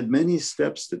 they had many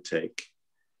steps to take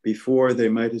before they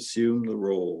might assume the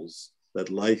roles that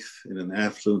life in an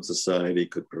affluent society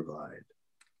could provide.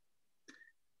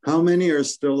 How many are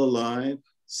still alive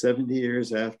 70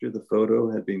 years after the photo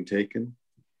had been taken?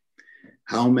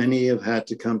 How many have had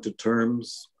to come to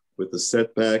terms with the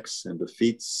setbacks and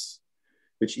defeats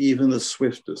which even the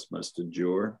swiftest must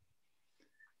endure?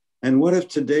 And what of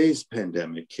today's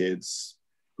pandemic kids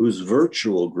whose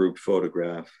virtual group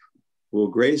photograph will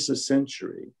grace a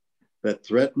century that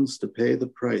threatens to pay the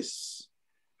price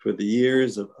for the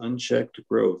years of unchecked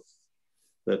growth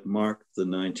that marked the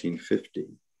 1950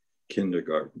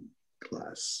 kindergarten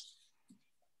class?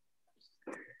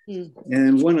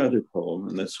 And one other poem,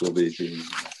 and this will be the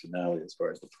finale as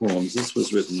far as the poems. This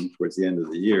was written towards the end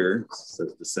of the year, it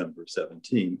says December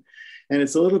 17. And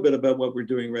it's a little bit about what we're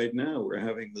doing right now. We're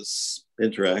having this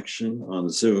interaction on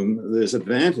Zoom. There's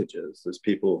advantages. There's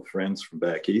people, friends from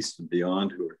back east and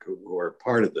beyond who are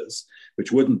part of this,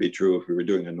 which wouldn't be true if we were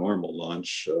doing a normal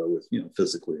launch with,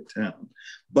 physically in town.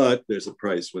 But there's a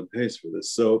price one pays for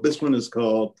this. So this one is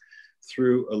called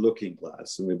Through a Looking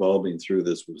Glass. And we've all been through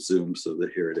this with Zoom, so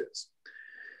that here it is.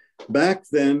 Back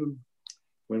then,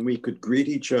 when we could greet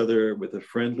each other with a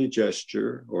friendly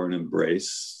gesture or an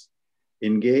embrace,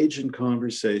 engage in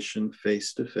conversation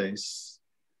face to face,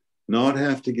 not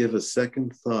have to give a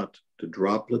second thought to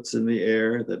droplets in the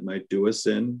air that might do us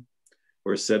in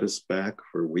or set us back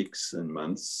for weeks and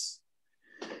months.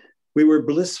 We were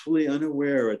blissfully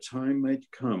unaware a time might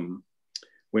come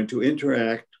when to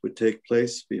interact would take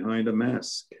place behind a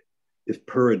mask, if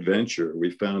peradventure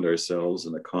we found ourselves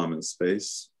in a common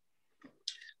space,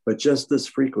 but just as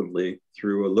frequently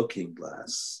through a looking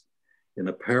glass in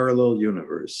a parallel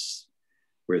universe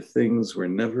where things were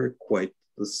never quite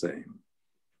the same.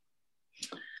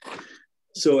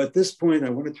 So at this point, I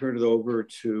want to turn it over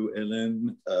to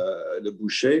Hélène de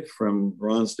Boucher from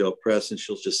Ronsdale Press, and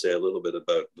she'll just say a little bit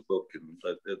about the book.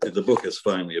 And the book has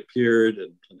finally appeared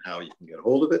and how you can get a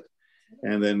hold of it.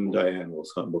 And then Dianne will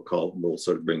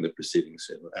sort of bring the proceedings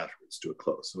afterwards to a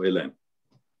close. So Hélène.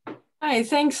 Hi,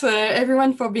 thanks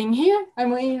everyone for being here.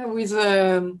 I'm here with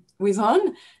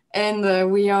Ron,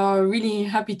 and we are really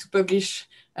happy to publish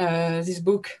this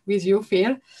book with you,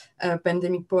 Phil,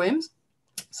 Pandemic Poems.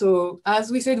 So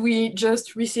as we said, we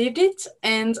just received it,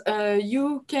 and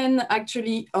you can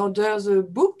actually order the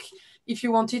book if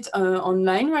you want it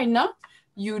online right now.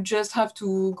 You just have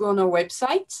to go on our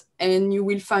website, and you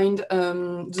will find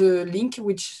the link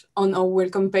which on our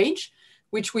welcome page,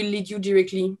 which will lead you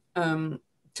directly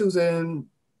to the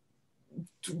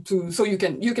so you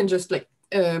can just like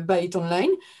buy it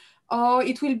online, or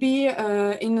it will be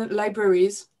in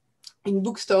libraries, in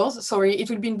bookstores. Sorry, it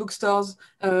will be in bookstores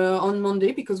on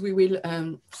Monday, because we will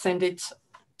send it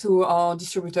to our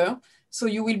distributor. So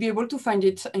you will be able to find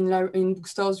it in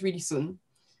bookstores really soon.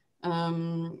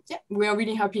 Yeah, we are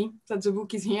really happy that the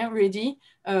book is here ready.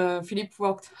 Philip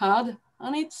worked hard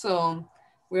on it, so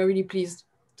we are really pleased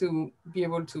to be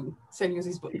able to sell you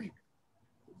this book.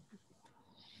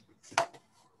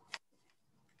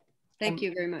 Thank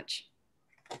you very much.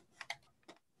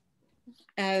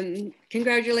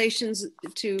 Congratulations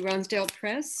to Ronsdale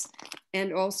Press,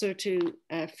 and also to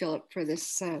Philip for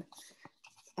this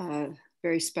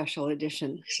very special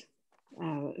edition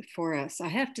for us. I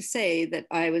have to say that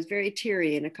I was very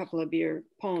teary in a couple of your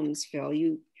poems, Phil.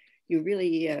 You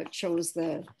really chose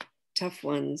the tough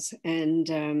ones, and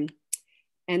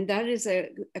that is a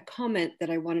comment that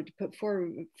I wanted to put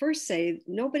forward. First, say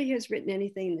nobody has written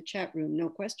anything in the chat room. No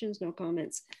questions, no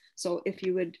comments. So if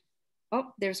you would.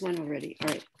 Oh, there's one already. All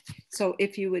right. So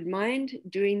if you would mind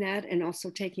doing that and also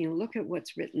taking a look at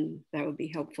what's written, that would be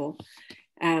helpful.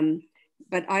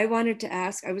 But I wanted to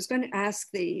ask, I was going to ask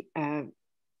the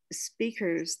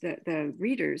speakers, the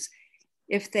readers,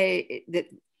 if that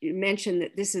you mentioned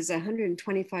that this is a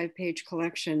 125-page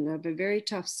collection of a very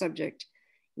tough subject,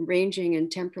 ranging in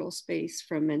temporal space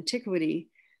from antiquity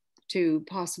to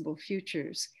possible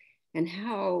futures. And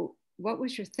what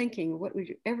was your thinking? What would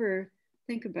you ever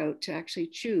think about to actually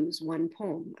choose one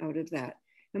poem out of that?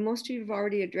 And most of you have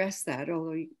already addressed that,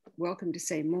 although you're welcome to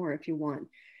say more if you want.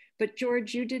 But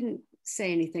George, you didn't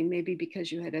say anything, maybe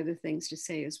because you had other things to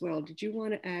say as well. Did you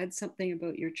want to add something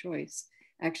about your choice,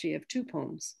 actually, of two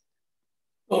poems?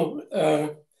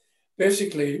 Oh,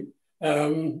 basically,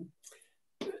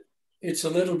 it's a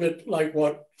little bit like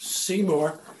what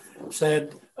Seymour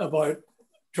said about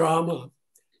drama.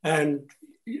 And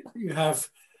you have,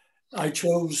 I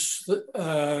chose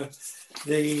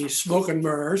the Smoke and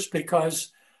Mirrors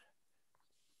because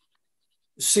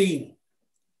the scene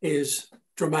is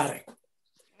dramatic.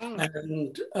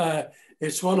 And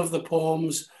it's one of the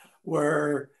poems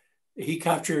where he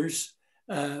captures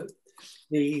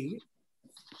the,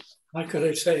 how could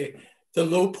I say, the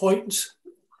low points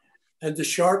and the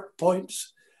sharp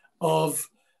points of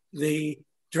the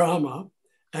drama,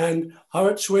 and how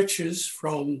it switches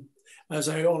from, as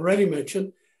I already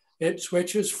mentioned, it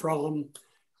switches from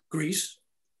Greece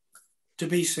to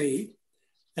BC,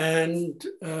 and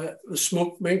the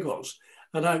smoke mingles.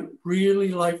 And I really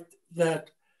liked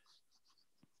that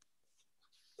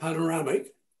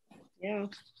panoramic,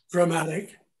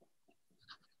 dramatic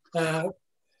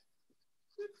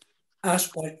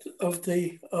aspect of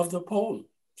the poem.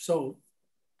 So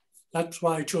that's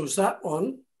why I chose that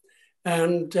one.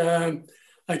 And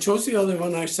I chose the other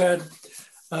one. I said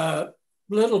a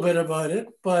little bit about it,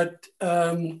 but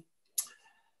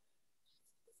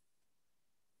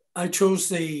I chose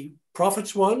the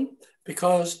prophets one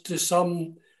because to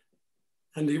some,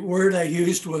 and the word I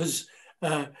used was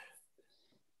the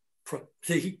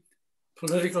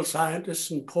political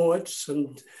scientists and poets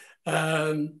and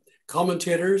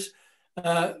commentators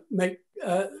make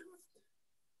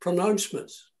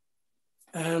pronouncements,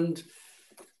 and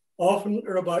often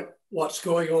are about what's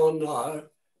going on now,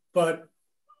 but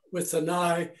with an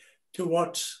eye to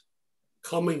what's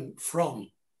coming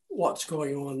from what's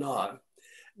going on now.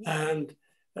 And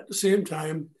at the same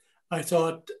time, I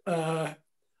thought I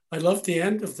loved the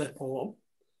end of the poem,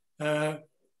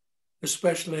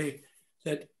 especially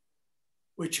that,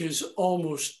 which is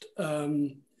almost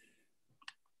an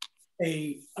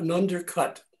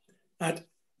undercut at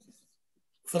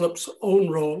Philip's own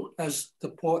role as the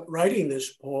poet writing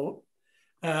this poem,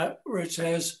 where it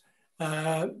says,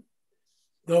 only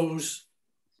those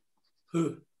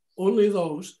who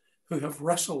have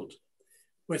wrestled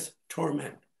with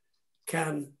torment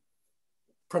can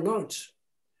pronounce.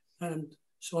 And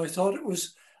so I thought it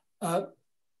was,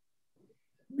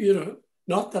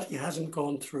 not that he hasn't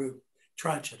gone through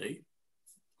tragedy,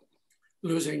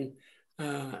 losing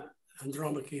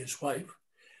Andromache, his wife,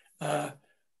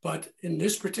 but in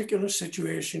this particular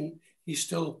situation, he's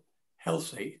still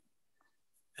healthy.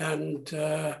 And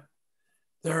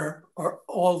there are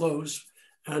all those,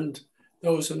 and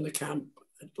those in the camp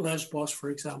at Lesbos, for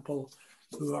example,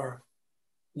 who are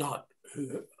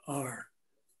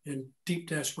in deep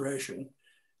desperation.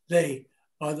 They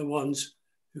are the ones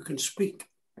who can speak.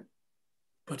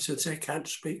 But since they can't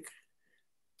speak,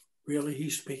 really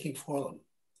he's speaking for them.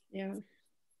 Yeah.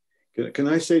 Can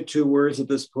I say two words at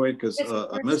this point? Because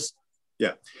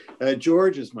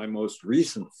George is my most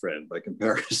recent friend by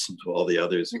comparison to all the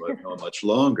others who I've known much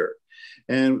longer.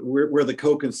 And we're the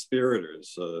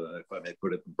co-conspirators, if I may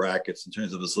put it in brackets, in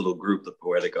terms of this little group, the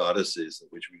Poetic Odysseys,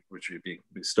 which we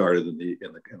started in the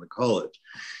college.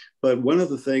 But one of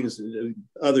the things,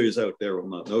 others out there will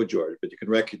not know George, but you can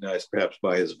recognize perhaps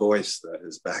by his voice that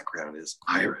his background is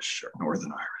Irish, or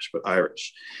Northern Irish, but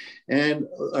Irish. And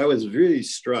I was really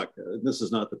struck, this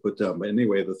is not to put down by any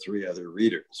way the three other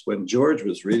readers, when George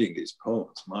was reading these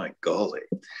poems, my golly,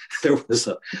 there was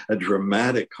a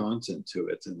dramatic content to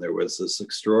it. And there was this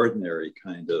extraordinary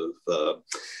kind of,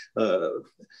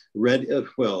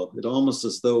 it almost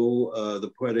as though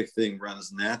the poetic thing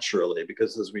runs naturally,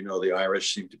 because as we know, the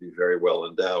Irish seem to be very well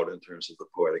endowed in terms of the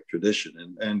poetic tradition.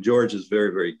 And George is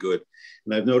very, very good.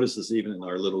 And I've noticed this even in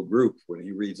our little group, when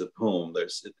he reads a poem,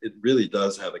 it really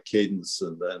does have a cadence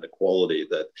and a quality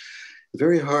that is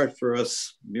very hard for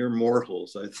us mere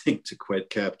mortals, I think, to quite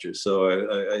capture. So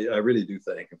I really do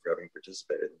thank him for having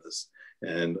participated in this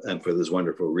and for this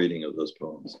wonderful reading of those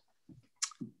poems.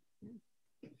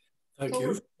 Thank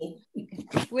you.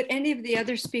 Would any of the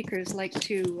other speakers like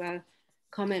to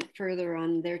comment further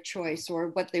on their choice, or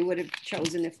what they would have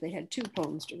chosen if they had two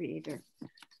poems to read? Or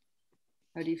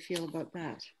how do you feel about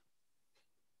that?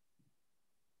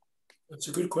 That's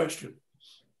a good question.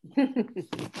 Well,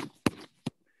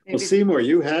 Seymour,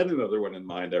 you had another one in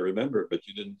mind, I remember, but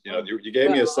you didn't, you gave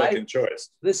me a second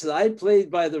choice. Listen, I played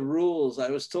by the rules.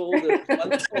 I was told there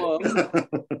was one poem,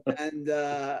 and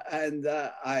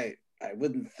I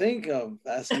wouldn't think of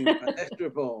asking for an extra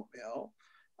poem,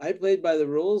 I played by the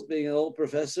rules, being an old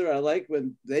professor. I like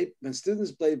when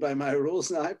students played by my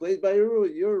rules, and I played by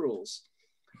your rules.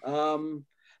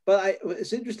 But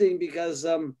it's interesting because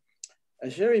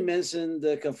Sherry mentioned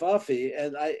Kafafi,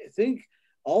 and I think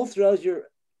all throughout the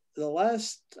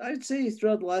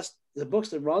books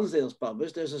that Ronsdale's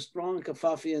published, there's a strong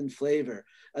Kafafian flavor,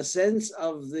 a sense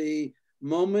of the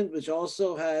moment, which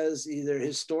also has either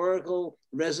historical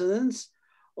resonance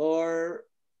or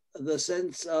the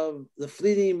sense of the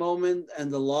fleeting moment and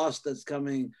the loss that's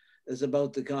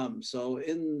about to come. So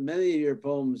in many of your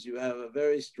poems, you have a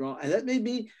very strong, and that may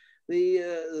be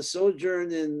the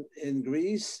sojourn in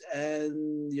Greece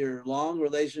and your long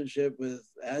relationship with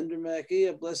Andromache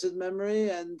of blessed memory,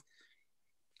 and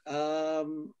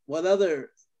what other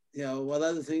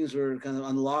things were kind of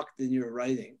unlocked in your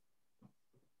writing?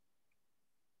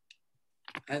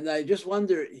 And I just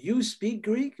wonder, you speak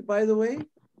Greek, by the way?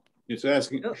 He's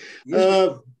asking.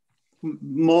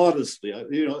 Modestly,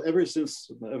 ever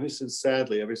since Andromache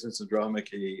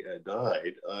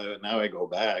died, now I go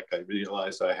back, I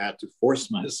realized I had to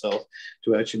force myself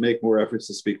to actually make more efforts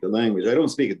to speak the language. I don't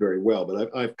speak it very well,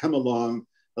 but I've come along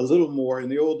a little more. In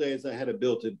the old days, I had a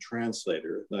built-in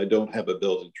translator. I don't have a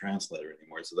built-in translator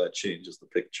anymore, so that changes the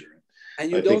picture.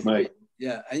 And you don't read,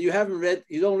 and you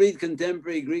don't read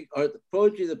contemporary Greek or the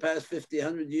poetry of the past 50,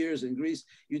 100 years in Greece.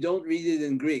 You don't read it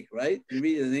in Greek, right? You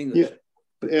read it in English. Yeah.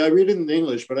 I read it in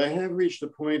English, but I have reached a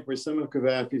point where some of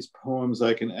Cavafy's poems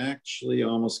I can actually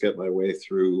almost get my way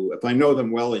through. If I know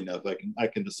them well enough, I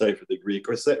can decipher the Greek,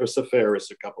 or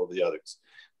Sepharis, a couple of the others.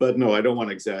 But no, I don't want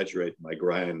to exaggerate my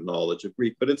grand knowledge of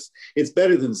Greek, but it's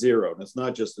better than zero. And it's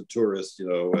not just the tourist,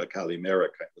 Kalimera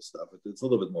kind of stuff. It's a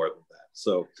little bit more than that.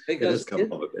 So it has come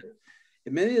up a bit.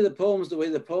 In many of the poems, the way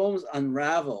the poems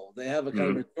unravel, they have a kind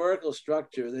of rhetorical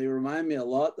structure. They remind me a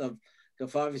lot of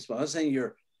Cavafy's poems. I'm not saying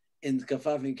you're in the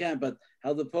Cavafy camp, but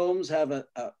how the poems have a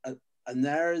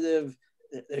narrative.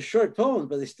 They're short poems,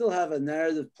 but they still have a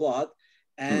narrative plot,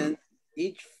 and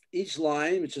each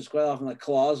line, which is quite often a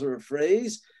clause or a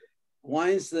phrase,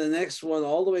 winds to the next one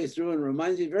all the way through, and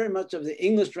reminds me very much of the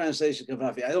English translation of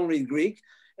Cavafy. I don't read Greek,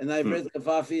 and I've read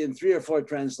Cavafy in 3 or 4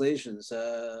 translations.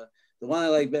 The one I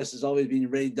like best has always been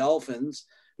Ray Dolphins,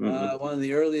 one of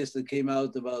the earliest that came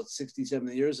out about 60,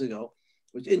 70 years ago,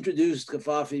 which introduced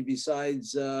Cavafy,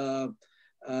 besides 1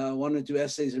 or 2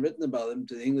 essays written about him,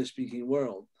 to the English-speaking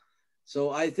world.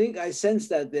 So I think I sense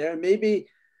that there. Maybe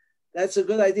that's a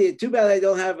good idea. Too bad I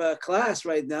don't have a class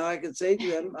right now. I could say to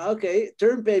them, okay,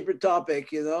 term paper topic,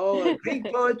 Greek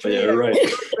poetry. Yeah, right.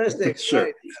 Sure.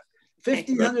 Right.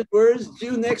 1,500 words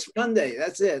due next Monday.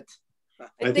 That's it.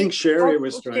 I think Sherry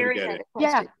was trying to get it.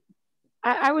 Yeah.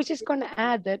 I was just going to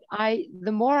add that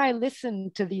the more I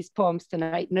listen to these poems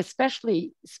tonight, and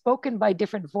especially spoken by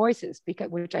different voices,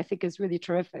 which I think is really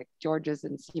terrific, George's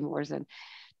and Seymour's and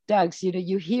Doug's,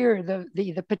 you hear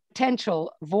the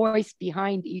potential voice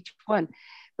behind each one.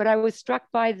 But I was struck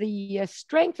by the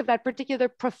strength of that particular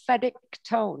prophetic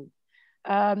tone.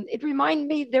 It reminded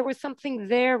me, there was something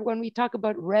there when we talk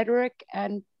about rhetoric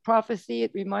and prophecy.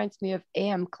 It reminds me of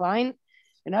A.M. Klein,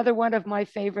 another one of my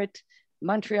favorite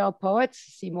Montreal poets.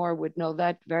 Seymour would know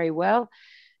that very well.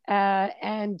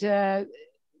 There's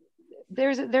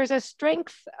a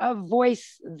strength of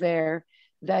voice there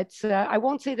that's, I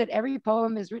won't say that every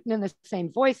poem is written in the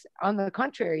same voice. On the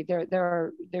contrary,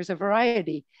 there's a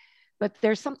variety, but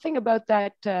there's something about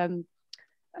that,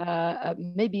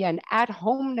 maybe an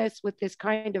at-homeness with this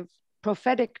kind of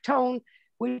prophetic tone,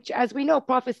 which, as we know,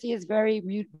 prophecy is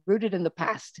very rooted in the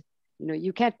past.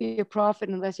 You can't be a prophet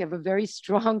unless you have a very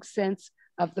strong sense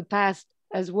of the past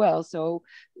as well. So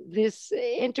this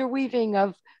interweaving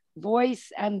of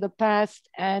voice and the past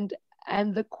and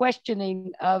the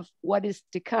questioning of what is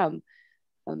to come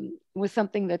was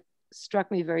something that struck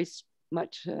me very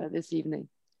much this evening.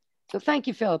 So thank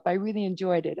you, Philip. I really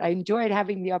enjoyed it. I enjoyed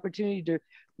having the opportunity to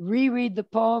reread the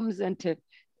poems and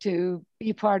to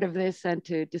be part of this and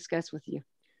to discuss with you.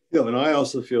 Yeah, and I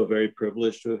also feel very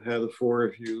privileged to have had the 4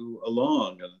 of you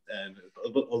along, and a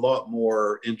lot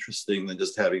more interesting than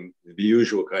just having the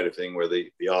usual kind of thing where the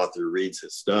author reads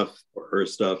his stuff or her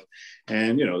stuff,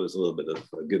 and there's a little bit of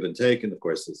give and take, and of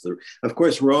course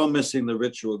we're all missing the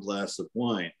ritual glass of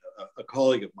wine. A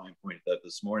colleague of mine pointed out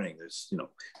this morning. There's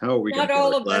how are we going to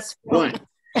get a glass of wine?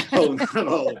 Oh, not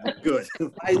all of them. Good.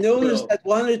 I noticed that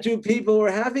 1 or 2 people were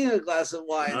having a glass of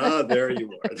wine. Ah, there you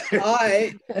are.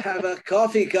 I have a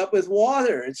coffee cup with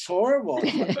water. It's horrible.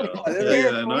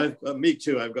 And me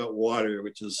too. I've got water,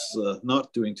 which is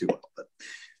not doing too well. But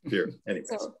here, anyways.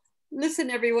 So, listen,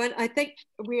 everyone. I think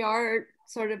we are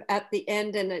sort of at the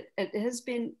end, and it has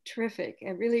been terrific.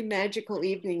 A really magical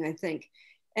evening, I think,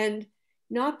 and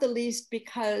not the least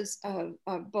because of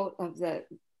both of the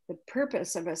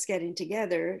purpose of us getting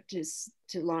together to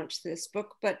launch this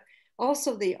book, but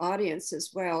also the audience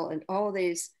as well. And all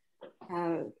these,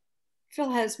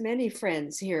 Phil has many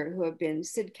friends here who have been,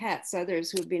 Sid Katz,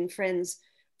 others who have been friends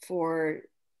for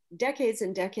decades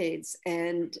and decades.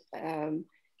 And that,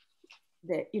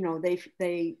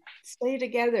 they stay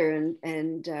together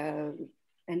and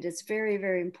it's very,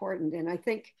 very important. And I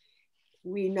think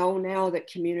we know now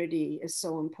that community is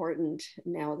so important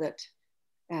now that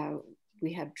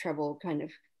we have trouble kind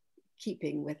of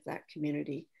keeping with that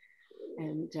community.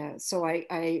 So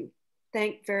I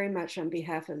thank very much on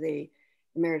behalf of the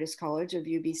Emeritus College of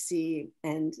UBC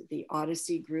and the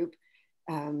Odyssey group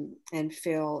and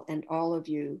Phil and all of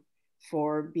you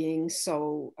for being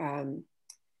so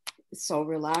so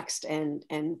relaxed and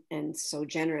so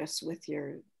generous with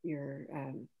your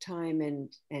time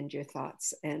and your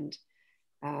thoughts. And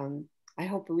I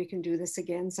hope we can do this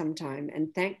again sometime.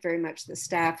 And thank very much the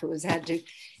staff who has had to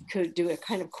could do a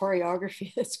kind of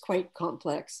choreography that's quite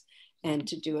complex and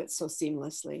to do it so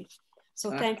seamlessly. So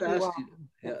thank you all.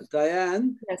 Yeah.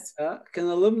 Dianne, yes. Can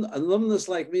alumnus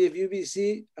like me of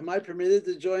UBC, am I permitted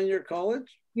to join your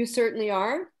college? You certainly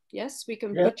are. Yes, we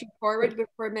can put you forward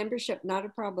for membership, not a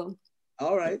problem.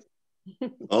 All right.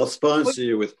 I'll sponsor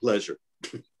you with pleasure.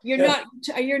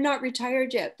 You're not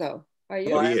retired yet though, are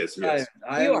you? Oh, he is, yes.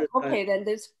 You are. Okay, then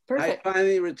that's perfect. I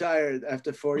finally retired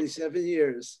after 47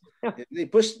 years.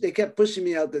 They kept pushing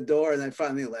me out the door and I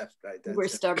finally left. Right. We're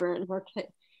stubborn. Okay.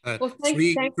 Well,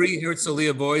 three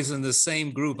Herzliya boys in the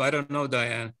same group. I don't know,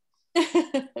 Dianne.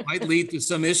 Might lead to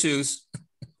some issues.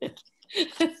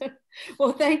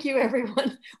 Well, thank you,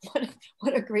 everyone.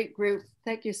 What a great group.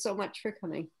 Thank you so much for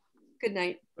coming. Good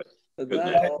night. Good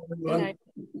night. Good night.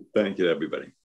 Thank you, everybody.